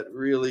people that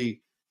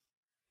really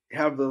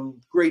have the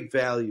great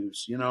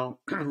values,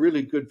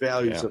 really good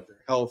values of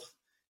their health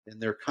and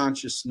their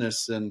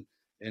consciousness and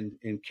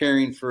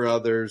caring for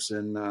others.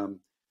 And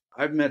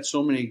I've met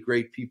so many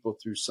great people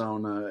through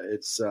sauna.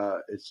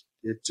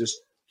 It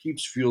just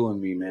keeps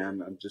fueling me,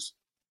 man. I'm just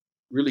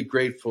really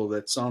grateful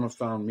that sauna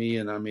found me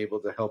and I'm able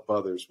to help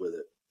others with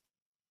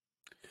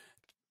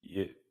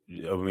it.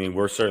 I mean,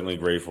 we're certainly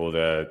grateful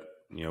that,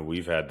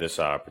 we've had this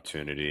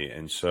opportunity.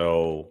 And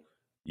so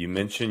you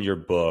mentioned your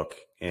book,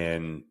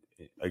 and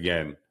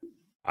again,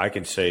 I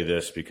can say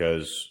this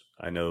because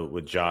I know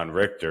with John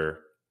Richter,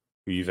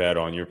 who you've had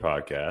on your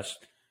podcast,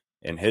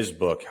 and his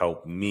book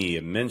helped me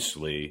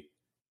immensely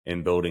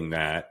in building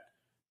that.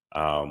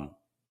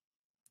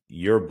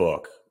 Your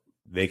book,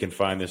 they can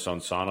find this on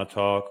Sauna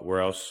Talk.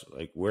 Where else?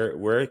 Like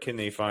where can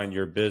they find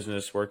your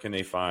business? Where can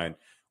they find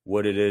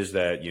what it is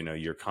that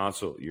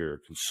you're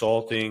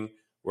consulting?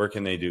 Where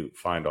can they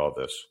find all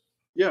this?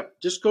 Yeah,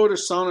 just go to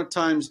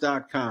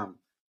saunatimes.com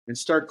and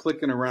start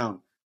clicking around.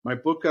 My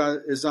book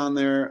is on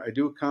there. I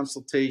do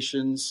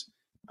consultations.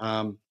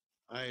 I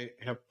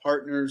have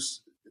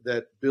partners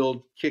that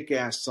build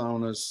kick-ass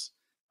saunas.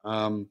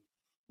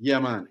 Yeah,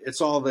 man,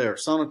 it's all there.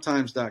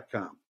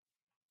 Saunatimes.com.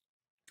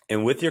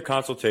 And with your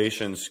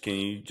consultations, can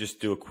you just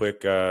do a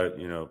quick,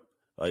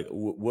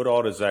 what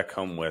all does that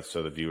come with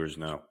so the viewers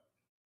know?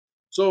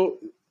 So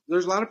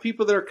there's a lot of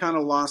people that are kind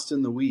of lost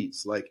in the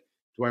weeds. Like,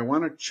 do I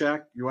want to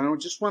check?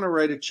 Just want to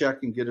write a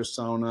check and get a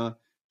sauna?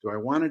 Do I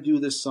want to do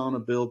this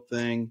sauna build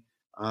thing?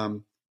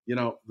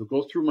 They'll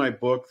go through my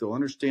book. They'll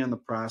understand the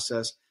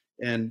process,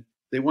 and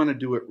they want to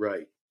do it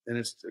right. And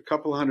it's a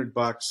couple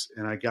 $100,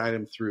 and I guide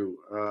them through.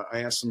 I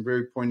ask some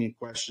very poignant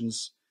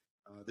questions.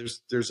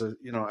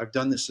 I've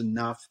done this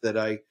enough that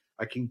I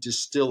can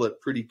distill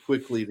it pretty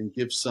quickly and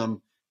give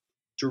some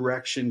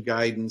direction,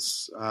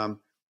 guidance,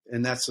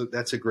 and that's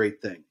a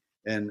great thing.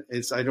 And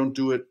I don't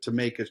do it to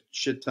make a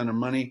shit ton of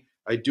money.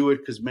 I do it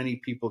because many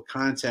people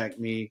contact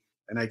me,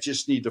 and I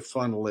just need to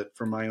funnel it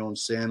for my own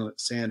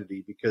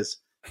sanity because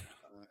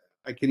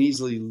I can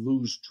easily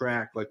lose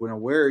track. Like,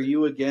 where are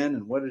you again,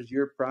 and what is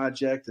your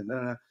project?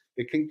 And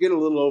it can get a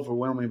little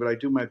overwhelming, but I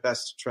do my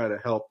best to try to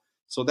help.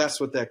 So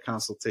that's what that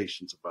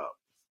consultation's about.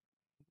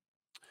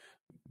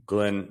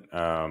 Glenn,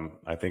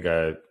 I think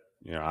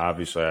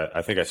obviously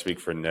I think I speak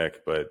for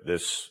Nick, but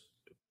this,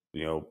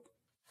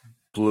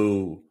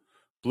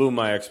 blew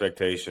my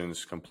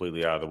expectations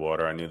completely out of the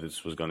water. I knew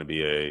this was going to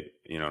be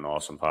an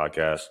awesome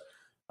podcast.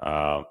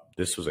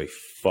 This was a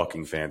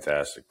fucking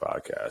fantastic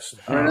podcast.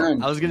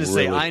 I was going to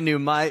say, I knew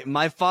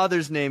my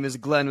father's name is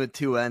Glenn with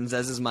 2 N's,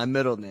 as is my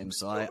middle name,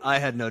 so I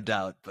had no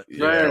doubt. But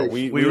yeah,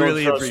 we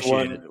really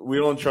appreciate it. We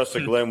don't trust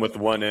a Glenn with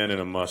 1 N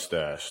and a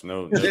mustache.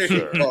 No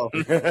sir.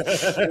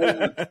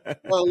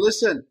 Well,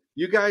 listen,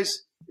 you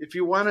guys, if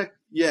you want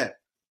to,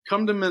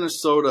 come to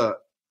Minnesota.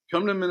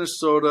 Come to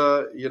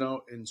Minnesota,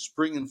 in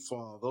spring and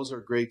fall. Those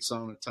are great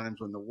sauna times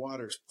when the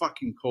water's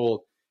fucking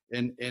cold.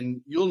 And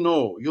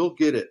you'll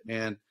get it,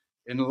 man.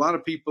 And a lot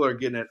of people are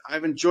getting it.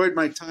 I've enjoyed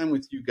my time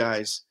with you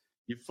guys.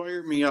 You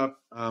fired me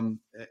up.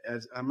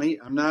 As I'm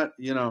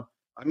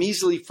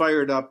easily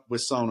fired up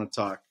with Sauna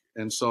Talk.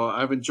 And so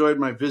I've enjoyed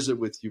my visit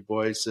with you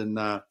boys. And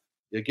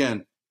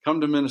again, come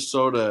to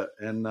Minnesota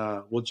and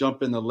we'll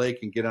jump in the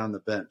lake and get on the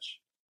bench.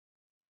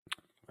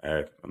 All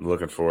right, I'm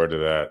looking forward to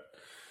that.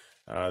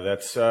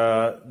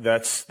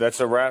 That's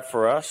a wrap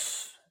for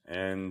us.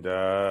 And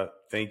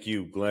thank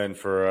you, Glenn,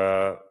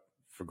 for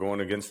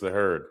going against the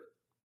herd.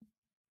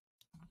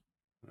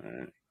 All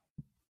right.